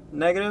Arrieta,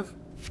 negative.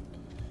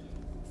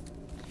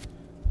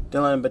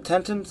 Dylan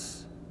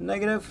Betances,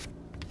 negative.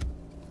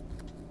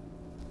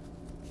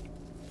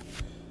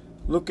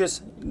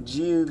 Lucas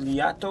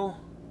Giolito,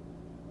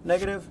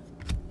 negative.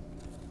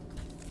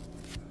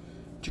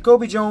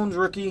 Jacoby Jones,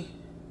 rookie,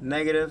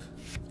 negative.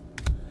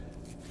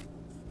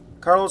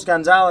 Carlos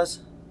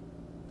Gonzalez,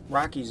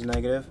 Rockies,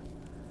 negative.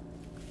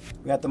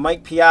 We got the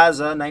Mike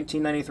Piazza,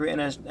 1993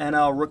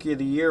 NL Rookie of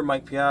the Year,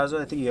 Mike Piazza.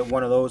 I think you get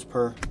one of those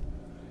per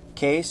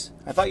case.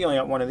 I thought you only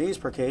got one of these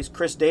per case.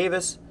 Chris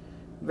Davis,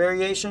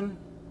 variation.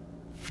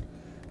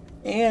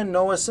 And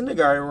Noah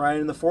Syndergaard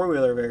riding the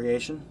four-wheeler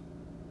variation.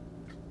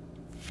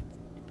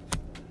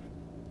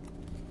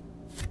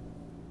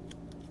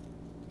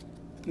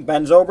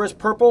 Ben Zobrist,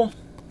 purple.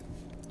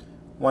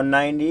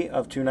 190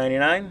 of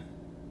 299.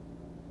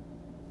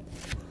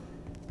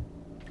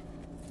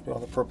 Do all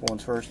the purple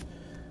ones first.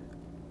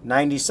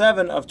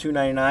 97 of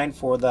 299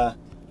 for the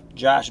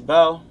Josh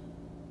Bell.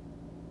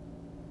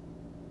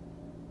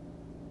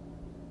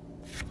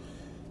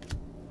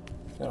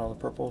 Got all the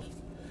purples.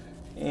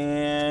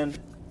 And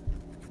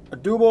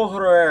Odubel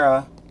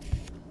Herrera,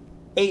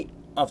 8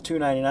 of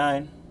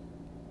 299.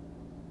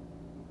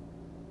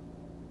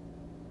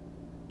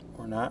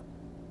 Or not.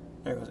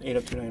 There goes 8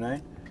 of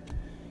 299.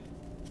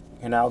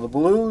 And now the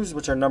blues,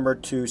 which are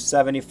numbered to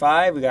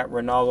 75. We got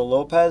Ronaldo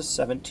Lopez,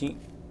 17.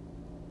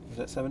 Was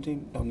that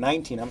 17? No,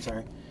 19, I'm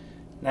sorry.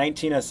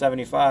 19 of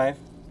 75.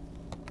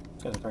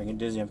 Guys are probably getting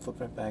dizzy. I'm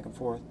flipping it back and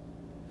forth.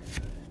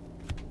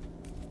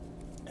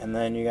 And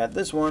then you got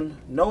this one,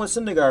 Noah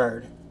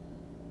Syndergaard.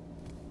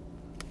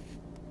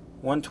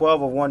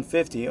 112 of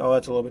 150. Oh,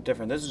 that's a little bit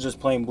different. This is just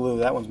plain blue.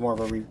 That one's more of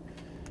a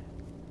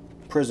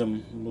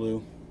prism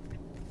blue.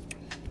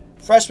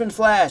 Freshman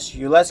Flash,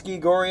 Yulieski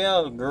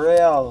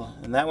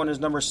Gurriel. And that one is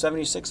number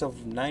 76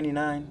 of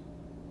 99.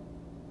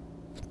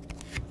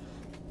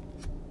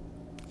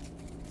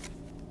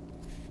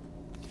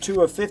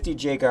 Two of 50,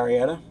 Jake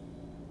Arrieta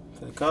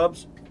for the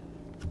Cubs.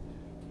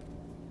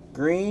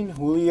 Green,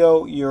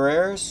 Julio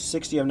Urias,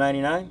 60 of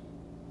 99.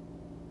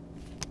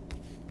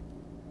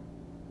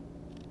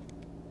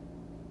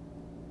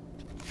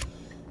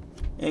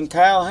 And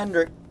Kyle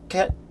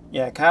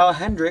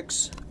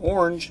Hendricks,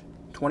 orange,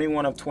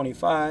 21 of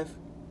 25.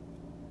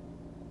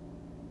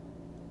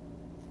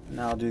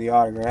 Now I'll do the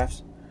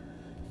autographs.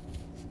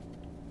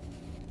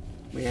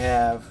 We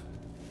have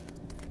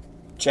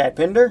Chad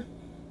Pinder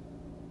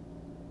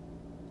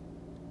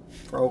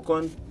for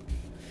Oakland.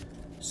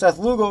 Seth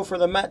Lugo for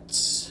the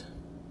Mets.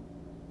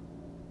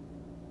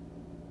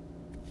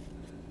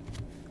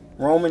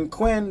 Roman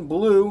Quinn,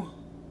 blue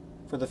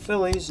for the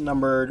Phillies,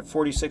 numbered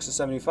 46 of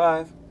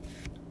 75.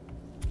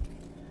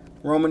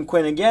 Roman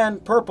Quinn again,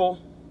 purple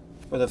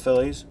for the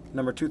Phillies,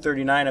 number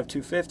 239 of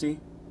 250.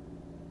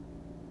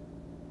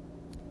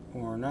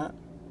 Or not.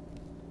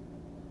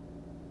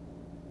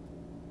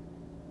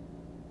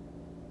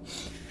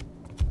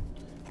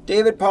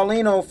 David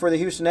Paulino for the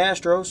Houston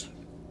Astros.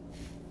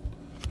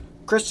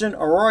 Christian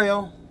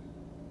Arroyo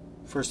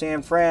for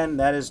San Fran.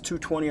 That is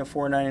 220 of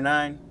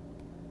 499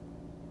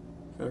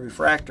 for the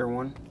refractor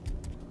one.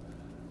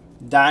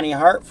 Donnie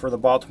Hart for the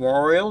Baltimore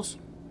Orioles.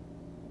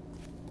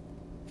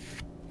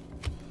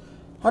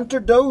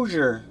 Hunter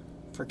Dozier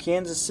for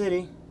Kansas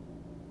City.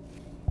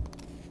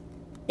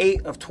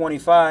 8 of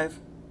 25.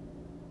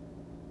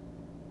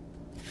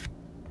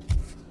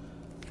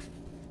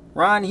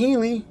 Ron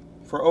Healy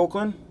for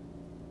Oakland.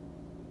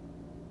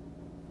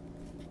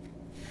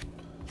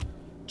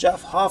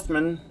 Jeff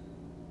Hoffman,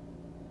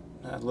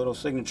 that little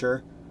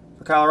signature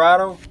for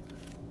Colorado.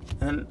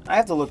 And I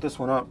have to look this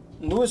one up.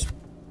 Lewis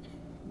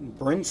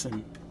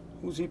Brinson.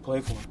 Who's he play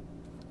for?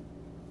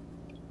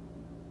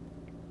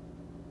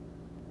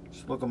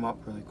 Just look him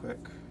up really quick.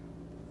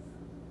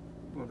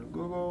 Go to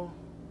Google.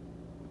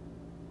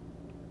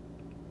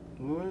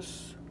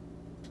 Lewis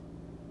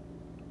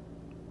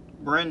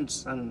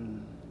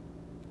Brinson.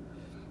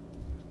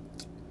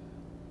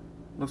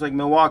 Looks like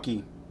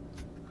Milwaukee.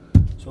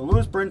 So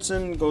Lewis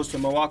Brinson goes to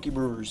Milwaukee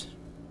Brewers.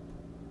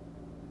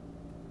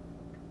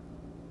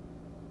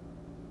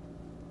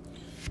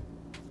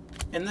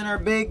 And then our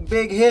big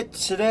hit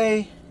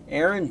today,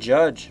 Aaron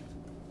Judge.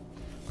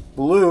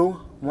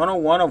 Blue,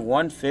 101 of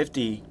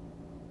 150.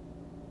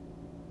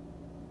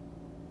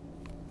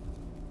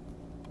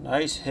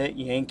 Nice hit,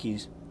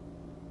 Yankees.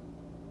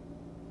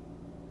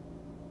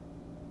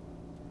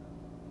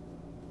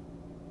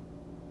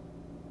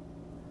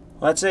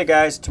 Well, that's it,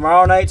 guys.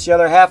 Tomorrow night's the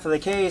other half of the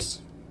case.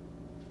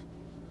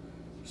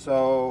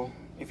 So,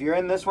 if you're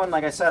in this one,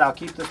 like I said, I'll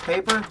keep this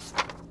paper.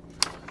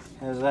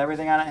 Has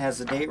everything on it. Has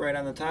the date right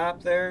on the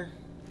top there.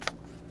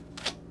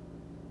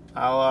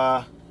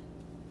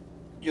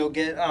 You'll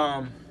get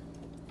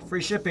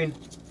free shipping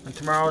on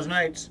tomorrow's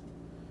nights.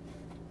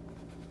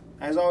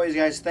 as always,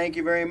 guys, thank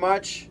you very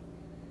much.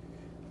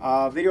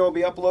 Video will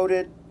be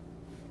uploaded,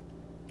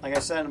 like I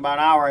said, in about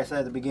an hour. I said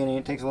at the beginning,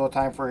 it takes a little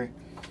time for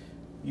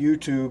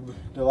YouTube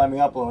to let me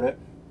upload it.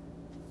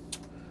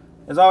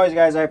 As always,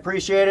 guys, I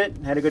appreciate it.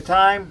 Had a good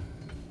time.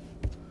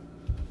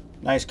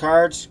 Nice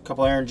cards. A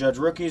couple Aaron Judge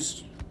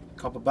rookies. A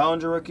couple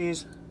Bellinger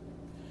rookies.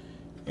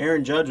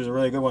 Aaron Judge was a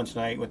really good one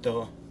tonight with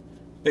the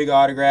big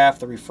autograph,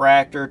 the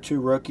refractor, 2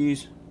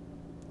 rookies.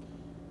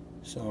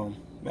 So,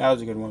 that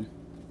was a good one.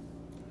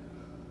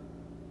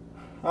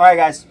 Alright,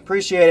 guys.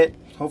 Appreciate it.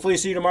 Hopefully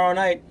see you tomorrow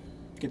night.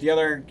 Get the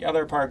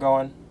other part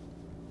going.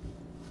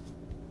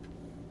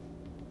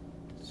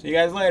 See you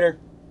guys later.